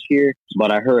shaped this year.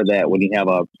 But I heard that when you have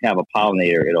a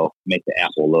pollinator, it'll make the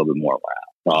apple a little bit more round.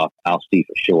 So I'll see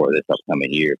for sure this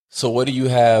upcoming year. So what do you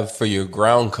have for your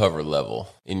ground cover level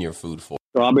in your food forest?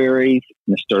 Strawberries,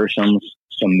 nasturtiums,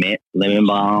 some mint, lemon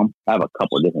balm. I have a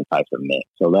couple of different types of mint.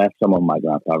 So that's some of my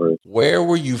ground covers. Where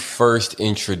were you first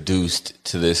introduced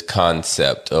to this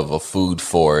concept of a food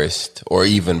forest or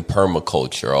even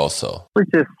permaculture also? I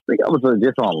think I was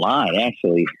just online,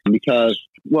 actually, because,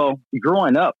 well,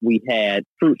 growing up, we had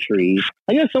fruit trees.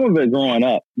 I guess some of it growing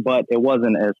up, but it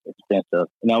wasn't as expensive.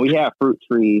 We had fruit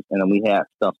trees and then we had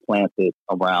stuff planted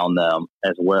around them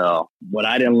as well. But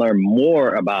I didn't learn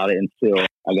more about it until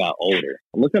I got older.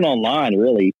 Looking online,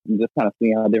 really, and just kind of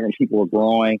seeing how different people were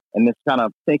growing and just kind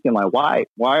of thinking like, why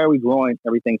are we growing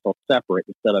everything so separate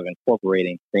instead of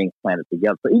incorporating things planted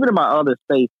together? So even in my other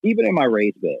space, even in my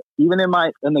raised bed, even in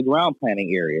the ground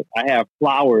planting areas, I have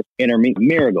flowers,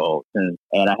 marigolds, and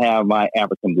I have my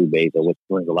African blue basil, which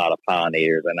brings a lot of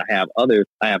pollinators, and I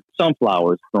have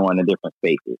sunflowers growing in different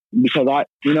spaces because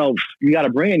you got to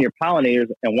bring in your pollinators,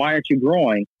 and why aren't you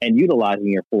growing and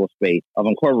utilizing your full space of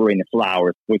incorporating the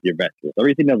flowers with your vegetables?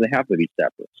 Everything doesn't have to be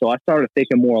separate. So I started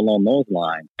thinking more along those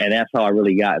lines, and that's how I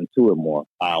really got into it more.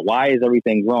 Why is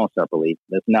everything grown separately?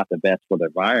 That's not the best for the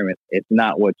environment. It's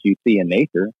not what you see in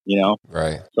nature,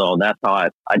 Right. So that's how I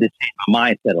just changed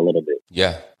my mindset a little bit.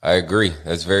 Yeah, I agree.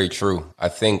 That's very true. I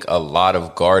think a lot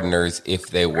of gardeners, if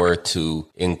they were to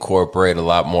incorporate a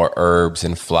lot more herbs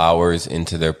and flowers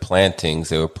into their plantings,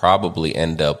 they would probably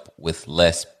end up with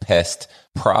less pest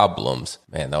problems.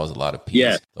 Man, that was a lot of peas.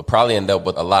 Yeah. They'll probably end up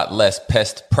with a lot less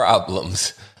pest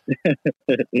problems.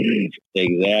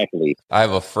 Exactly. I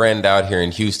have a friend out here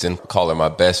in Houston, call her my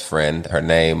best friend. Her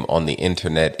name on the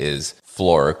internet is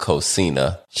Flora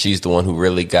Cosina. She's the one who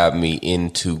really got me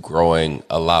into growing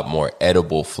a lot more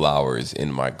edible flowers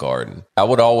in my garden. I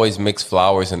would always mix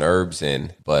flowers and herbs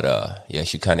in, but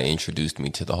she kind of introduced me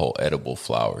to the whole edible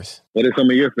flowers. What are some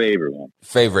of your favorite ones?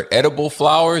 Favorite edible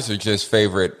flowers or just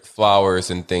favorite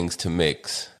flowers and things to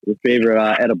mix? Your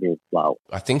favorite edible flower?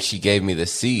 I think she gave me the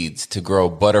seeds to grow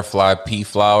butterfly pea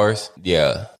flowers.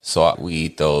 Yeah, so we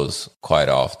eat those quite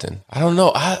often. I don't know.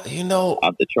 I'll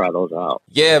have to try those out.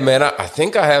 Yeah, man, I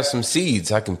think I have some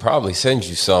seeds. I can probably send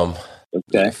you some.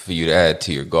 Okay. For you to add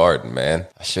to your garden, man.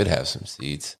 I should have some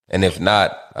seeds. And if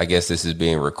not, I guess this is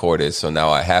being recorded, so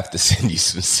now I have to send you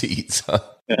some seeds. All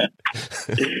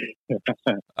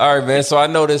right, man. So I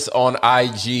noticed on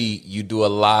IG you do a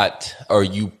lot, or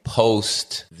you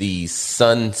post the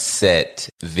sunset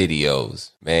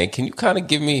videos. Man, can you kind of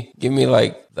give me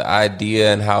like the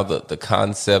idea and how the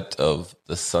concept of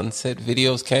the sunset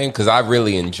videos came? Because I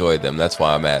really enjoy them. That's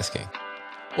why I'm asking.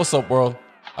 What's up, world?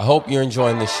 I hope you're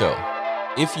enjoying this show.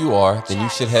 If you are, then you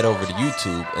should head over to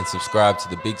YouTube and subscribe to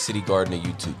the Big City Gardener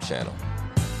YouTube channel.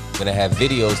 I'm going to have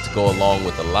videos to go along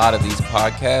with a lot of these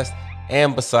podcasts.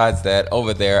 And besides that,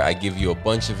 over there, I give you a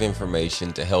bunch of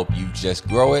information to help you just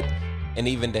grow it and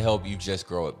even to help you just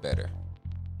grow it better.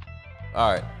 All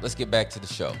right, let's get back to the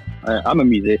show. I'm a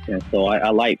musician, so I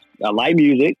like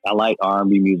music. I like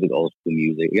R&B music, old school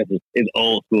music. I guess it's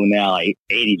old school now, like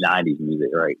 80s, 90s music,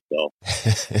 right? So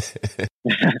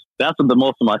that's what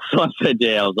most of my sunset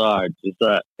jams are.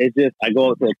 It's just I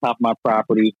go up to the top of my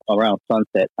property around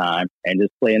sunset time and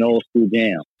just play an old school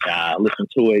jam. Listen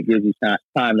to it, gives you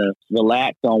time to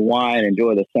relax, unwind,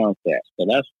 enjoy the sunset. So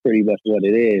that's pretty much what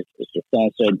it is. It's the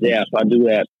sunset jam. So I do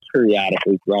that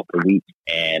periodically throughout the week,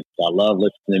 and so I love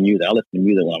listening to music. I listen to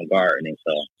music when I'm gardening,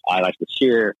 so I like to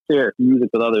share music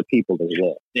with other people as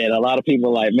well. And a lot of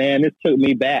people are like, man, this took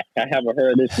me back. I haven't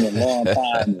heard this in a long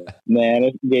time. Man,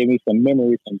 this gave me some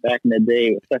memories from back in the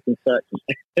day with such and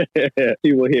such.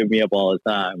 People hit me up all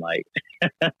the time, like,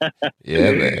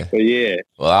 yeah, man. But yeah.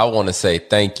 Well, I want to say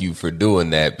thank you for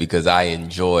doing that because I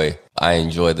enjoy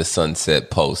the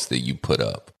sunset posts that you put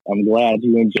up. I'm glad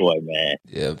you enjoy, man.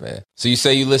 Yeah, man. So you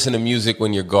say you listen to music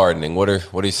when you're gardening. What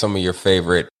are some of your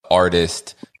favorite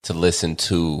artists to listen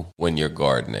to when you're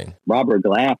gardening? Robert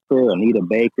Glasper, Anita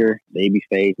Baker,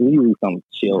 Babyface. We do some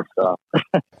chill stuff.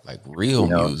 Like real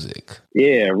music.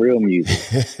 Yeah, real music.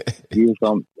 I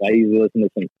usually listen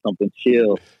to something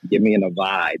chill, get me in a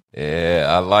vibe. Yeah,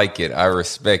 I like it. I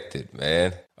respect it,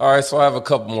 man. All right, so I have a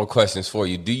couple more questions for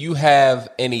you. Do you have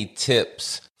any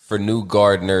tips for new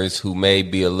gardeners who may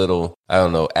be a little,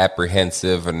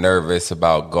 apprehensive or nervous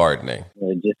about gardening?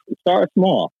 Just start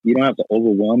small. You don't have to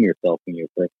overwhelm yourself when you're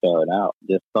first starting out.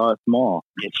 Just start small.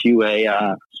 Get you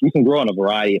you can grow in a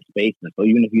variety of spaces. So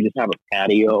even if you just have a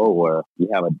patio or you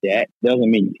have a deck,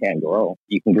 doesn't mean you can't grow.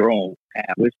 You can grow in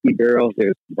whiskey barrels.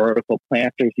 There's vertical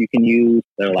planters you can use.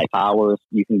 They're like powers.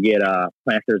 You can get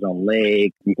planters on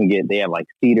legs. They have like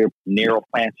cedar narrow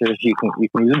planters. You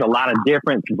can use a lot of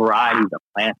different varieties of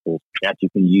planters that you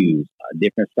can use.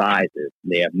 Different sizes.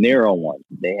 They have narrow ones.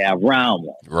 They have round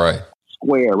ones. Right.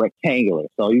 Square, rectangular.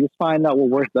 So you just find out what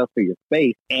works best for your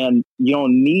space. And you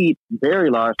don't need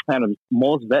very large planters.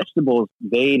 Most vegetables,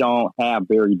 they don't have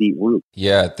very deep roots.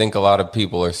 Yeah, I think a lot of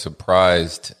people are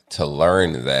surprised to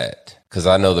learn that. Because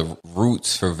I know the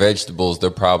roots for vegetables,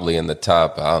 they're probably in the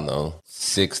top,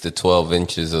 6 to 12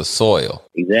 inches of soil.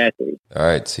 Exactly. All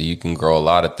right. So you can grow a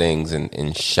lot of things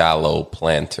in shallow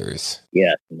planters.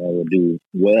 Yes, and they will do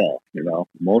well.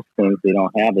 Most things, they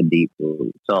don't have a deep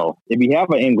root. So if you have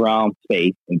an in-ground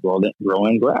space and grow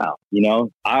in ground,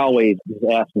 I always just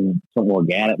add some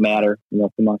organic matter, to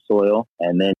my soil.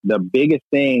 And then the biggest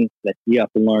thing that you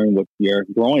have to learn what your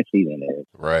growing season is.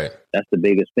 Right. That's the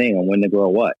biggest thing. And when to grow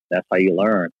what? That's how you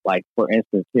learn. Like, for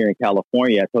instance, here in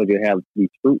California, I told you I have these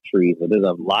fruit trees, but there's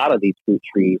a lot of these fruit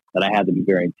trees that I have to be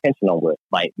very intentional with.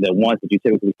 Like the ones that you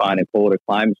typically find in colder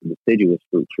climates, deciduous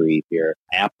fruit trees here,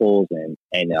 apples and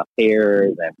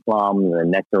pears and plums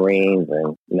and nectarines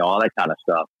and, all that kind of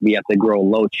stuff. We have to grow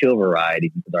low chill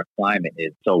varieties because our climate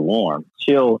is so warm.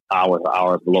 Chill hours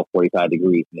below 45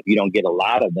 degrees. And if you don't get a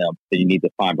lot of them, then you need to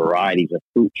find varieties of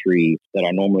fruit trees that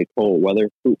are normally cold weather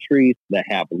fruit trees that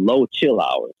have low chill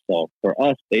hours. So for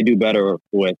us, they do better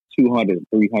with 200,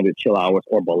 300 chill hours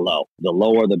or below. The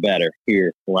lower, the better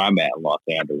here where I'm at in Los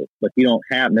Angeles. But you don't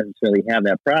necessarily have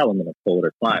that problem in a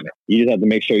colder climate. You just have to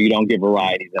make sure you don't get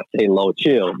varieties that say low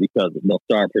chill because they'll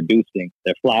start producing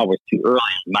their flowers too early.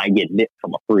 You might get nipped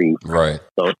from a freeze. Right.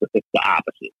 So it's the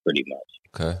opposite pretty much.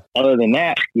 Okay. Other than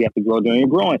that, you have to grow during your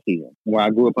growing season. Where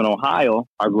I grew up in Ohio,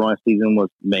 our growing season was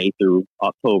May through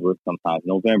October, sometimes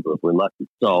November if we're lucky.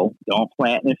 So don't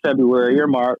plant in February or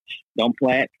March. Don't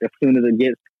plant as soon as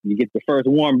you get the first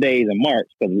warm days in March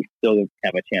because we still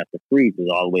have a chance to freeze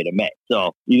all the way to May.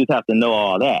 So you just have to know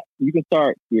all that. You can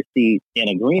start your seeds in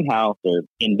a greenhouse or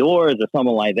indoors or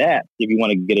something like that if you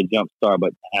want to get a jump start.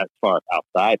 But as far as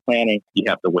outside planting, you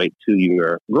have to wait till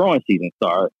your growing season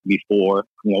starts before,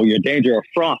 your danger of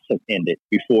frost has ended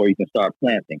before you can start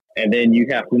planting. And then you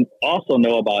have to also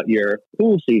know about your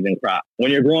cool season crops.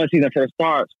 When your growing season first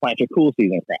starts, plant your cool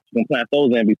season crops. You can plant those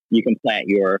in, you can plant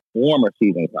your warmer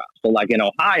season crops. So like in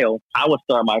Ohio, I would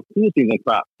start my cool season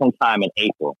crops sometime in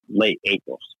April, late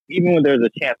April. Even when there's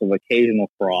a chance of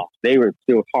occasional frost, they were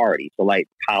still hardy. So like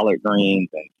collard greens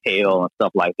and kale and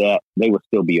stuff like that, they would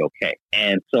still be okay.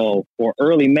 And so for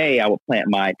early May, I would plant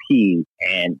my peas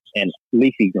and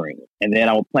leafy greens. And then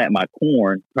I would plant my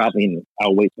corn,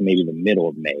 I'll wait till maybe the middle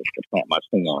of May to plant my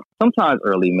corn. Sometimes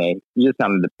early May, it just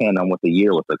kind of depend on what the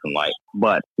year was looking like.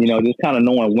 But, just kind of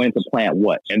knowing when to plant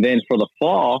what. And then for the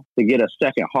fall, to get a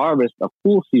second harvest of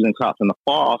cool season crops in the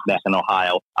fall back in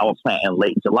Ohio, I would plant in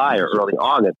late July or early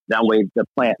August. That way the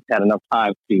plant had enough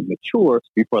time to mature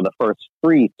before the first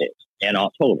freeze hits in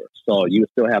October. So you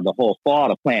still have the whole fall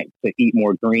to plant to eat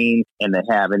more greens and to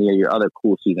have any of your other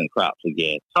cool season crops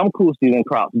again. Some cool season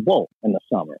crops both in the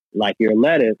summer, like your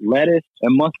lettuce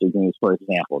and mustard greens, for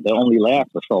example. They only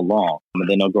last for so long, and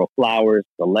then they'll grow flowers.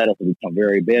 The lettuce will become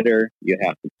very bitter. You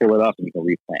have to pull it up and you can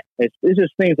replant. It's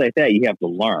just things like that you have to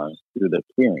learn through the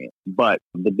experience. But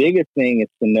the biggest thing is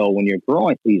to know when your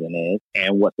growing season is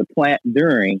and what to plant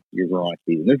during your growing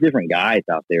season. There's different guides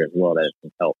out there as well that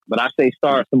can help. But I say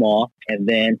start small and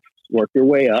then work your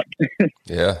way up.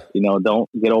 Yeah. Don't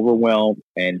get overwhelmed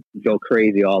and go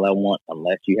crazy all at once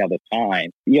unless you have the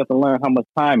time. You have to learn how much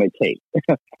time it takes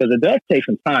because it does take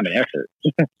some time and effort.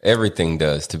 Everything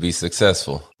does to be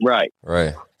successful. Right.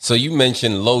 Right. So you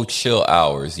mentioned low chill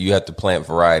hours. You have to plant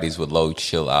varieties with low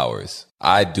chill hours.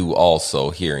 I do also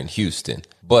here in Houston.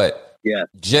 But yeah,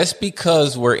 just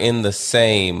because we're in the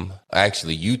same,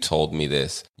 actually, you told me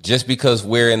this, just because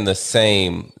we're in the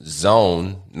same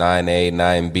zone, 9A,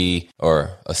 9B,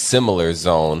 or a similar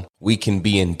zone, we can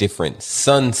be in different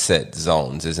sunset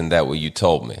zones. Isn't that what you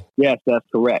told me? Yes, that's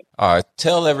correct. All right.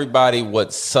 Tell everybody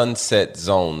what sunset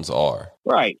zones are.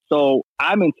 Right. So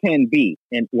I'm in 10B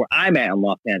and where I'm at in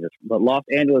Los Angeles, but Los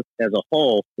Angeles as a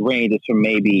whole ranges from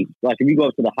maybe, like if you go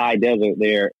up to the high desert,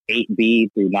 they're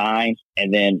 8B through 9.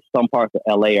 And then some parts of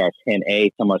LA are 10A,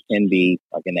 some are 10B,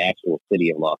 like in the actual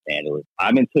city of Los Angeles.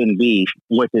 I'm in Tin Beach,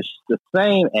 which is the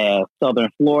same as Southern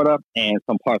Florida and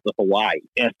some parts of Hawaii.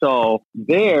 And so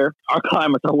there, our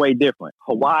climates are way different.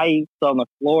 Hawaii, Southern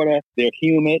Florida, they're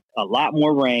humid, a lot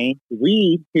more rain.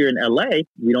 We here in LA,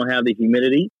 we don't have the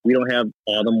humidity. We don't have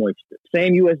all the moisture.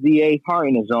 Same USDA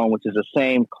hardiness zone, which is the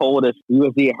same coldest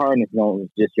USDA hardiness zone,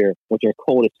 is just what your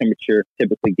coldest temperature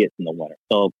typically gets in the winter.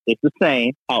 So it's the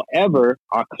same. However,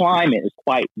 our climate is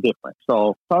quite different.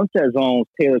 So sunset zones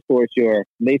tailor towards your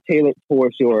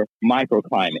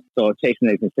microclimate. So it takes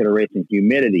into consideration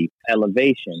humidity,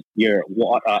 elevation, your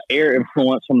air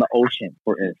influence from the ocean,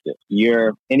 for instance,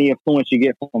 any influence you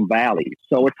get from valleys.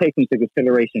 So it takes into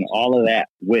consideration all of that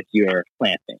with your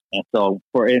planting. And so,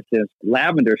 for instance,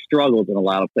 lavender struggles in a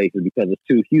lot of places because it's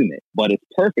too humid, but it's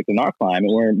perfect in our climate.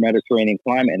 We're in Mediterranean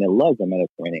climate, and it loves the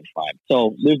Mediterranean climate.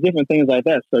 So there's different things like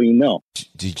that. So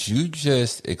Did you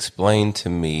just explain to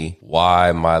me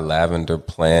why my lavender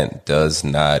plant does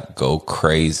not go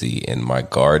crazy in my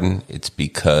garden? It's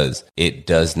because it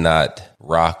does not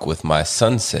rock with my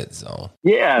sunset zone.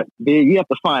 Yeah, you have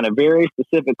to find a very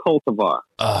specific cultivar.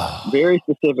 Very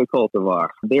specific cultivar.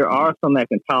 There are some that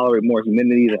can tolerate more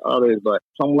humidity than others, but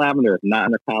some lavender is not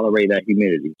going to tolerate that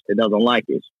humidity. It doesn't like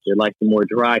it. It likes the more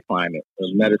dry climate,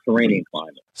 the Mediterranean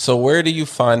climate. So where do you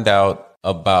find out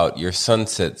about your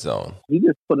sunset zone? You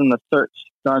just put in a search.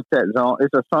 Sunset Zone.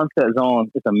 It's a Sunset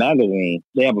Zone. It's a magazine.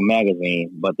 They have a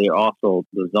magazine, but they're also,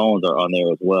 the zones are on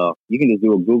there as well. You can just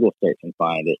do a Google search and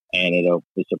find it, and it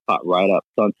should pop right up.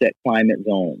 Sunset Climate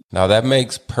Zone. Now that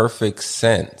makes perfect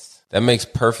sense. That makes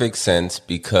perfect sense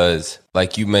because,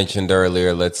 like you mentioned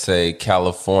earlier, let's say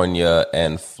California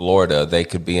and Florida, they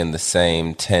could be in the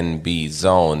same 10B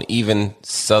zone. Even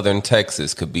Southern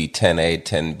Texas could be 10A,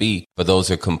 10B, but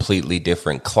those are completely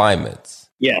different climates.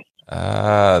 Yes.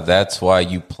 That's why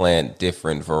you plant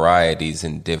different varieties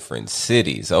in different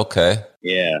cities. Okay.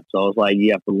 Yeah. So it's like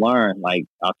you have to learn. Like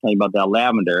I'll tell you about that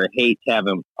lavender. It hates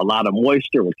having a lot of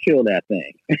moisture, will kill that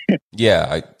thing.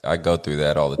 Yeah, I go through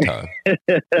that all the time.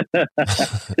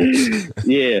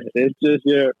 Yeah, it's just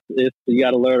you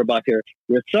got to learn about your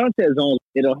sunset zone.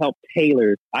 It'll help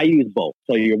tailor. I use both.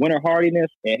 So your winter hardiness,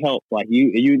 it helps. Like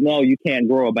you can't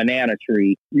grow a banana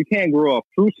tree. You can't grow a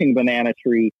fruiting banana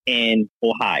tree in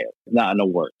Ohio. It's not gonna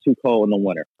work. Too cold in the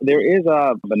winter. There is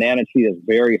a banana tree that's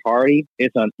very hardy.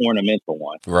 It's an ornamental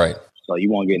one. Right. So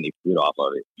you won't get any fruit off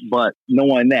of it. But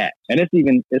knowing that, and it's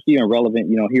even relevant,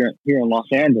 here in Los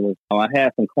Angeles, I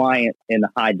have some clients in the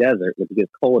high desert, which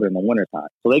gets colder in the wintertime.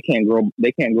 So they can't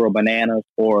grow bananas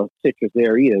or citrus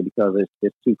there either because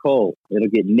it's too cold. It'll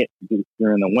get nipped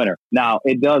during the winter. Now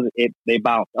they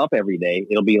bounce up every day.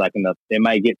 It'll be like they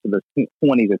might get to the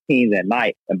 20s or teens at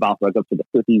night and bounce back up to the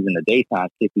 50s in the daytime,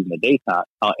 60s in the daytime.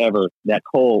 However, that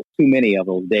cold, too many of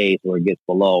those days where it gets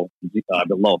below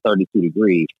 32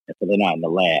 degrees. And so they're not in the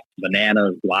lab.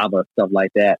 Bananas, guava, stuff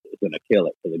like that is going to kill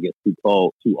it because it gets too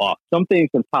cold, too often. Some things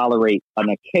can tolerate an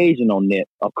occasional nip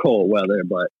of cold weather,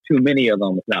 but too many of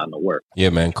them is not going to work. Yeah,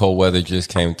 man. Cold weather just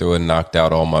came through and knocked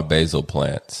out all my basil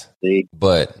plants. See?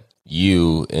 But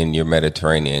you in your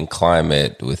Mediterranean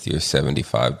climate with your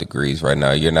 75 degrees right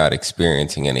now, you're not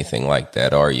experiencing anything like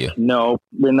that, are you? No,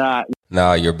 we're not.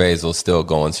 Nah, your basil's still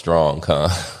going strong, huh?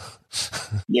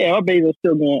 Yeah, our basil's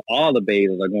still going. All the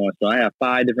basils are going. So I have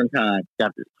 5 different kinds.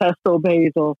 Got this pesto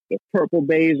basil, the purple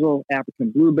basil,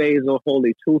 African blue basil,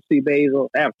 holy Tulsi basil.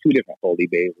 I have 2 different holy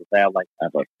basils. I have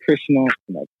a Krishna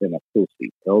and a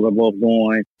Tulsi. Those are both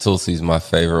going. Tulsi's my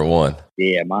favorite one.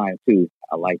 Yeah, mine too.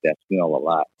 I like that smell a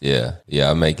lot. Yeah,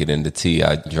 I make it into tea.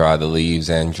 I dry the leaves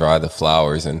and dry the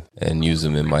flowers and use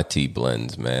them in my tea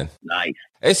blends, man. Nice.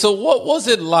 Hey, so what was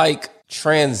it like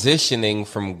transitioning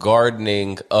from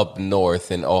gardening up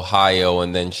north in Ohio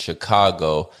and then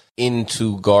Chicago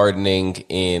into gardening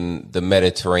in the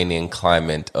Mediterranean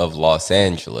climate of Los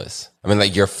Angeles? I mean,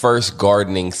 like your first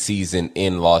gardening season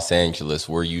in Los Angeles,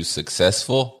 were you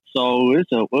successful? So it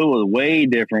was way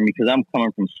different because I'm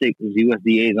coming from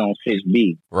USDA Zone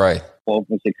 6B. Right. Both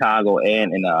in Chicago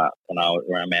and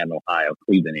where I'm at in Ohio,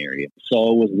 Cleveland area.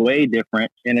 So it was way different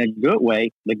in a good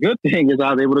way. The good thing is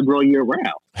I was able to grow year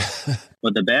round.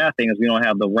 But the bad thing is we don't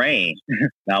have the rain.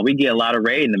 Now we get a lot of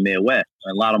rain in the Midwest,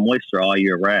 a lot of moisture all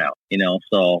year round,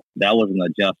 so that was an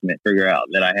adjustment, figure out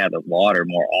that I had to water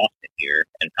more often here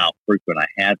and how frequent I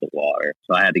had to water.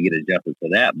 So I had to get adjusted to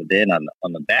that. But then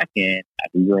on the back end, I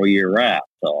can grow year round.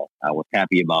 So I was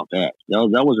happy about that.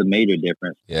 That was a major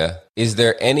difference. Yeah. Is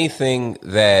there anything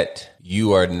that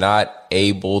you are not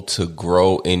able to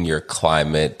grow in your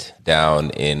climate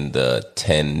down in the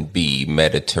 10B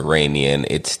Mediterranean,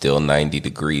 it's still 90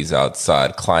 degrees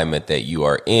outside climate that you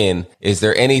are in, is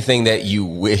there anything that you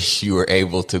wish you were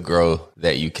able to grow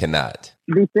that you cannot?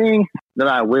 The thing that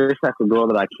I wish I could grow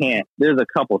that I can't, there's a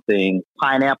couple things.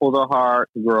 Pineapples are hard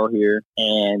to grow here,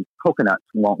 and coconuts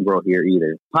won't grow here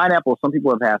either. Pineapples, some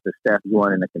people have had success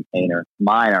growing in a container.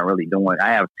 Mine aren't really doing. I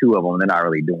have two of them. They're not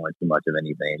really doing too much of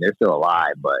anything. They're still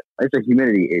alive, but it's a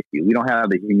humidity issue. We don't have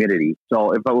the humidity.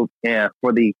 So if I was,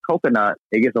 for the coconut,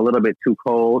 it gets a little bit too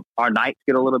cold. Our nights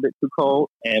get a little bit too cold,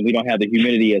 and we don't have the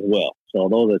humidity as well. So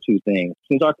those are two things.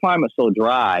 Since our climate's so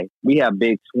dry, we have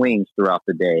big swings throughout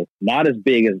the day. Not as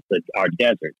big as our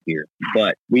desert here,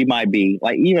 but we might be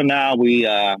like, even now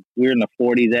we're in the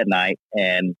 40s at night,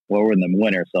 and we're in the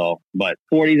winter. So, but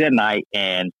 40s at night,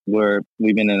 and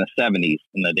we've been in the 70s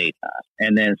in the daytime.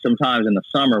 And then sometimes in the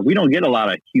summer, we don't get a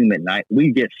lot of humid nights.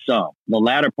 We get some. The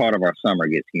latter part of our summer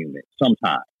gets humid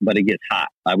sometimes, but it gets hot.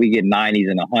 We get 90s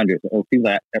and 100s.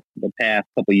 The past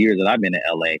couple of years that I've been in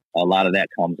LA, a lot of that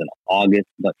comes in August,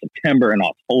 but September and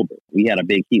October. We had a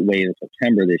big heat wave in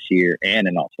September this year and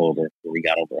in October where we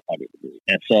got over 100 degrees.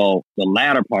 And so the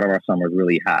latter part of our summer is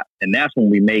really hot. And that's when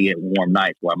we may get warm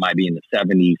nights where it might be in the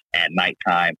 70s at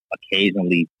nighttime,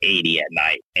 occasionally 80 at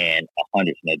night and 100s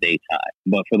in the daytime.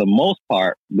 But for the most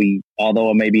part,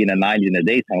 although it may be in the 90s in the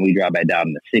daytime, we drop back down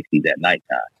in the 60s at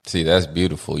nighttime. See, that's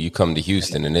beautiful. You come to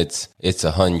Houston and it's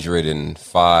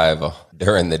 105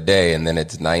 during the day, and then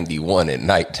it's 91 at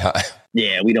nighttime.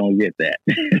 Yeah, we don't get that.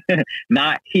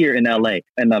 Not here in LA.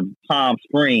 In the Palm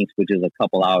Springs, which is a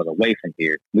couple hours away from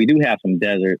here, we do have some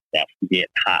deserts that get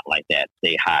hot like that,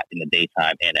 stay hot in the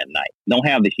daytime and at night. Don't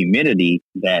have the humidity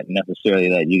that necessarily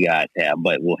that you guys have,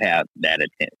 but we'll have that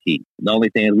intense heat. The only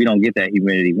thing is we don't get that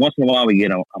humidity. Once in a while, we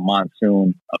get a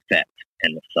monsoon effect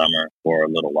in the summer for a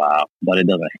little while, but it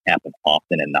doesn't happen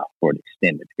often and not for an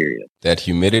extended period. That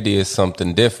humidity is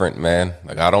something different, man.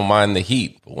 Like, I don't mind the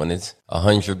heat, but when it's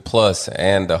 100 plus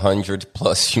and 100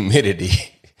 plus humidity,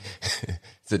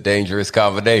 it's a dangerous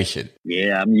combination.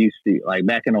 Yeah, I'm used to, like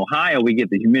back in Ohio, we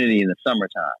get the humidity in the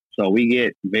summertime. So we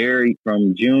get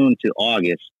from June to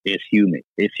August, it's humid.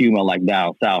 It's humid like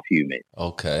down south humid.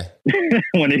 Okay.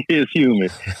 When it is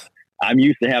humid. I'm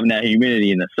used to having that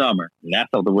humidity in the summer, and that's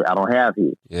something I don't have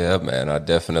here. Yeah, man, I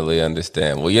definitely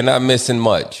understand. Well, you're not missing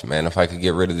much, man. If I could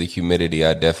get rid of the humidity,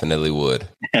 I definitely would.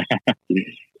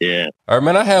 Yeah. All right,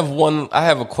 man, I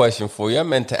have a question for you. I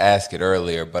meant to ask it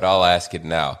earlier, but I'll ask it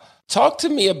now. Talk to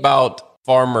me about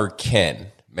Farmer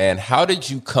Ken. Man, how did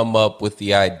you come up with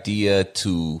the idea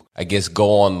to, I guess, go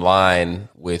online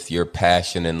with your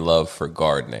passion and love for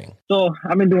gardening? So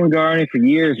I've been doing gardening for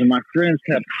years, and my friends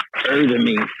kept urging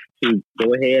me to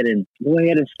go ahead and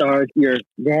start your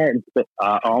garden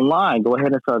online. Go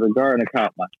ahead and start a garden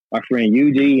account. My friend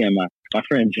Eugene and my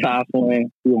friend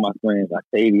Jocelyn, two of my friends,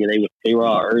 Octavia, they were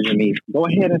all urging me, go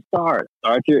ahead and start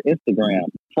your Instagram,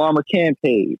 Farmer Ken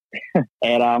page.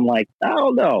 And I'm like, I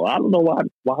don't know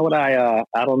why would I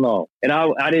don't know. And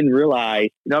I didn't realize,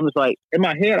 I'm just like, in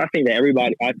my head, I think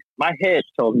that my head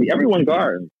told me everyone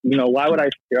gardens. Why would I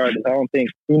start it? I don't think,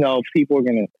 people are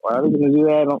why are they going to do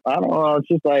that? I don't know. It's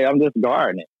just like, I'm just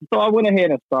gardening. So I went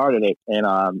ahead and started it in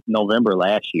November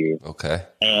last year. Okay.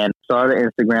 And started an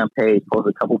Instagram page,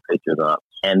 posted a couple pictures up.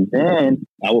 And then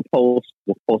I would post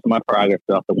my progress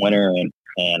throughout the winter.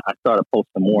 And I started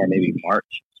posting more maybe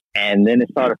March. And then it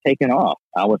started taking off.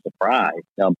 I was surprised.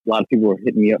 A lot of people were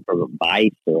hitting me up for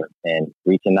advice and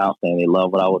reaching out saying they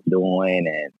love what I was doing.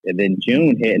 And then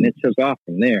June hit and it took off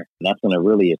from there. And that's when it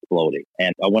really exploded.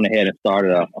 And I went ahead and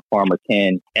started a Farmer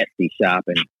Ken Etsy shop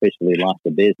and officially launched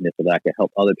a business so that I could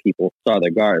help other people start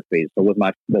their garden space. So with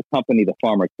the company, the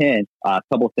Farmer Ken, a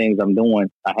couple of things I'm doing.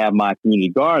 I have my community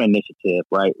garden initiative,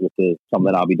 right, which is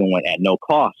something I'll be doing at no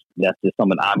cost. That's just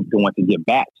something I'm doing to give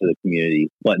back to the community.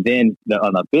 But then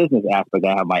on the business aspect,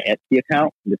 I have my Etsy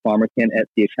account, the Farmer Ken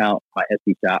Etsy account, my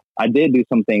Etsy shop. I did do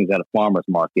some things at a farmer's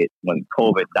market when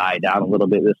COVID died down a little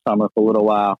bit this summer for a little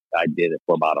while. I did it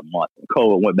for about a month. When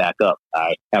COVID went back up,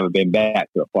 I haven't been back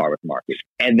to the farmer's market.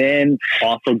 And then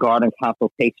also garden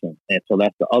consultation. And so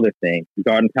that's the other thing.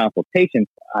 Garden consultation,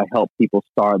 I help people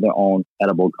start their own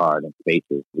edible garden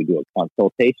spaces. We do a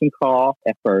consultation call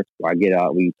at first where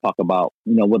we talk about,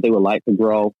 what they would like to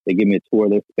grow. They give me a tour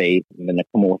of their space, and then they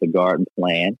come up with a garden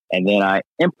plan. And then I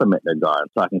implement their garden.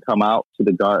 So I can come out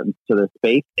to the garden, to the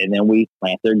space, and then we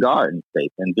plant their garden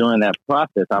space. And during that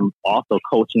process, I'm also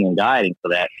coaching and guiding so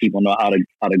that people know how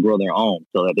to grow their own,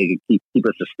 so that they can keep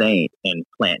it sustained and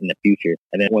plant in the future.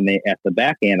 And then when they at the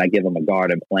back end, I give them a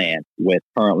garden plan with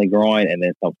currently growing and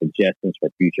then some suggestions for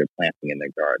future planting in their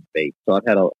garden space. So I've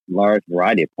had a large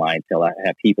variety of clientele. I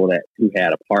have people who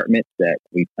had apartments that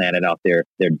we planted out their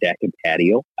deck and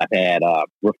patio. I've had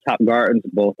rooftop gardens,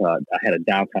 both I had a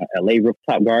downtown LA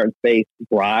rooftop garden space,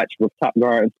 garage rooftop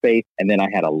garden space, and then I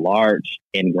had a large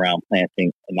in-ground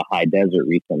planting in the high desert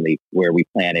recently where we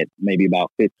planted maybe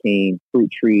about 15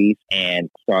 fruit trees and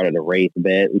started a raised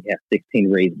bed. We have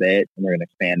 16 raised beds, and we're going to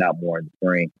expand out more in the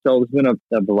spring. So it's been a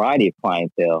variety of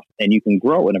clientele, and you can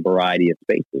grow in a variety of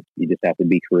spaces. You just have to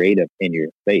be creative in your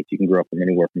space. You can grow from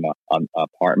anywhere from an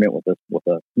apartment with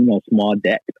a small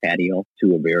deck patio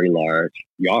to a very large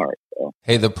yard. So.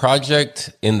 Hey, the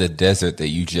project in the desert that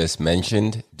you just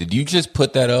mentioned, did you just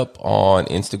put that up on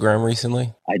Instagram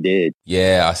recently? I did.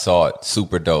 Yeah, I saw it.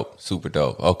 Super dope. Super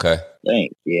dope. Okay.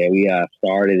 Thanks. Yeah, we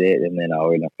started it, and then we're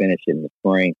going to finish it in the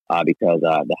spring because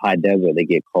the high desert, they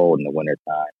get cold in the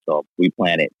wintertime. So we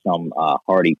planted some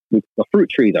hardy. The fruit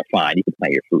trees are fine. You can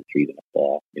plant your fruit trees in the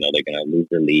fall. They're going to lose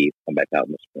their leaves, come back out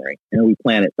in the spring. And we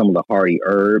planted some of the hardy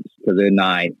herbs because they're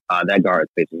 9. That garden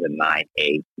space is a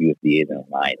 9A. USDA is a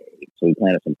 9A. So we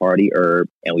planted some hardy herbs,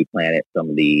 and we planted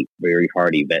some of the very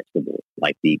hardy vegetables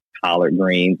like the collard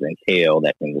greens and kale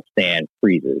that can withstand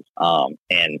freezes.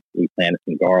 And we planted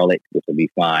some garlic, which will be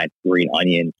fine, green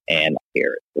onions, and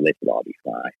carrots. So they should all be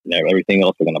fine. And everything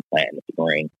else we're going to plant in the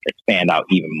spring, expand out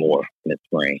even more in the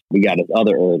spring. We got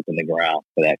other herbs in the ground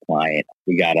for that client.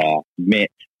 We got mint,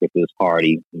 which is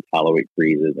hardy and tolerate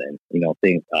freezes, and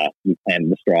things. We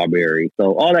planted the strawberries,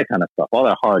 so all that kind of stuff, all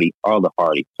the hardy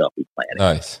stuff we planted.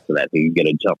 Nice, so that you get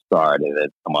a jump start and then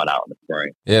come on out in the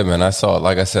spring. Yeah, man, I saw it.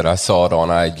 Like I said, I saw it on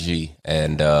IG,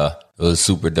 and it was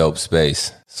super dope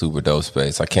space. Super dope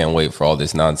space. I can't wait for all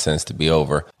this nonsense to be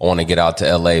over. I want to get out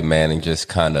to LA, man, and just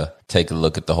kind of take a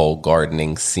look at the whole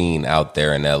gardening scene out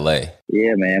there in LA.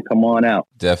 Yeah, man. Come on out.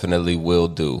 Definitely will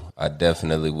do. I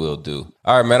definitely will do.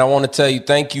 All right, man. I want to tell you,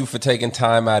 thank you for taking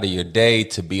time out of your day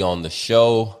to be on the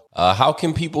show. How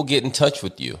can people get in touch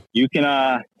with you? You can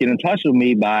get in touch with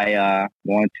me by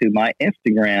going to my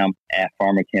Instagram at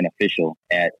Farmer Ken Official.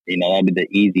 That'll be the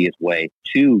easiest way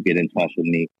to get in touch with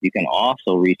me. You can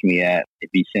also reach me if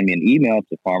you send me an email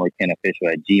to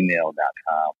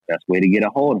farmerkenofficial@gmail.com. That's the way to get a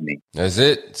hold of me. That's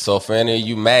it. So for any of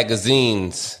you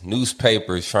magazines,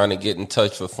 newspapers trying to get in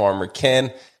touch with Farmer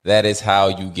Ken, that is how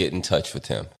you get in touch with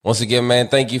him. Once again, man,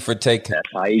 thank you for taking... That's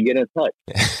how you get in touch.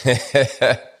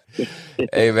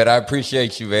 Hey, man, I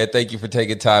appreciate you, man. Thank you for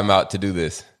taking time out to do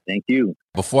this. Thank you.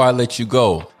 Before I let you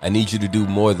go, I need you to do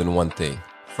more than one thing.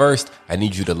 First, I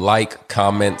need you to like,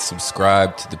 comment,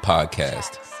 subscribe to the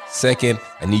podcast. Second,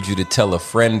 I need you to tell a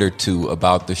friend or two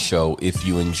about the show if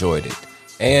you enjoyed it.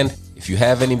 And if you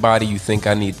have anybody you think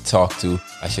I need to talk to,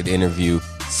 I should interview,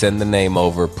 send the name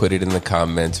over, put it in the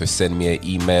comments, or send me an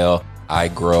email,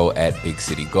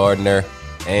 igrow@BigCityGardener.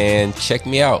 And check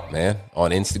me out, man,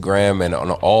 on Instagram and on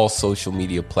all social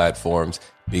media platforms,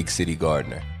 Big City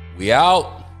Gardener. We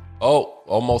out. Oh,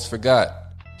 almost forgot.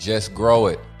 Just grow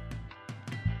it.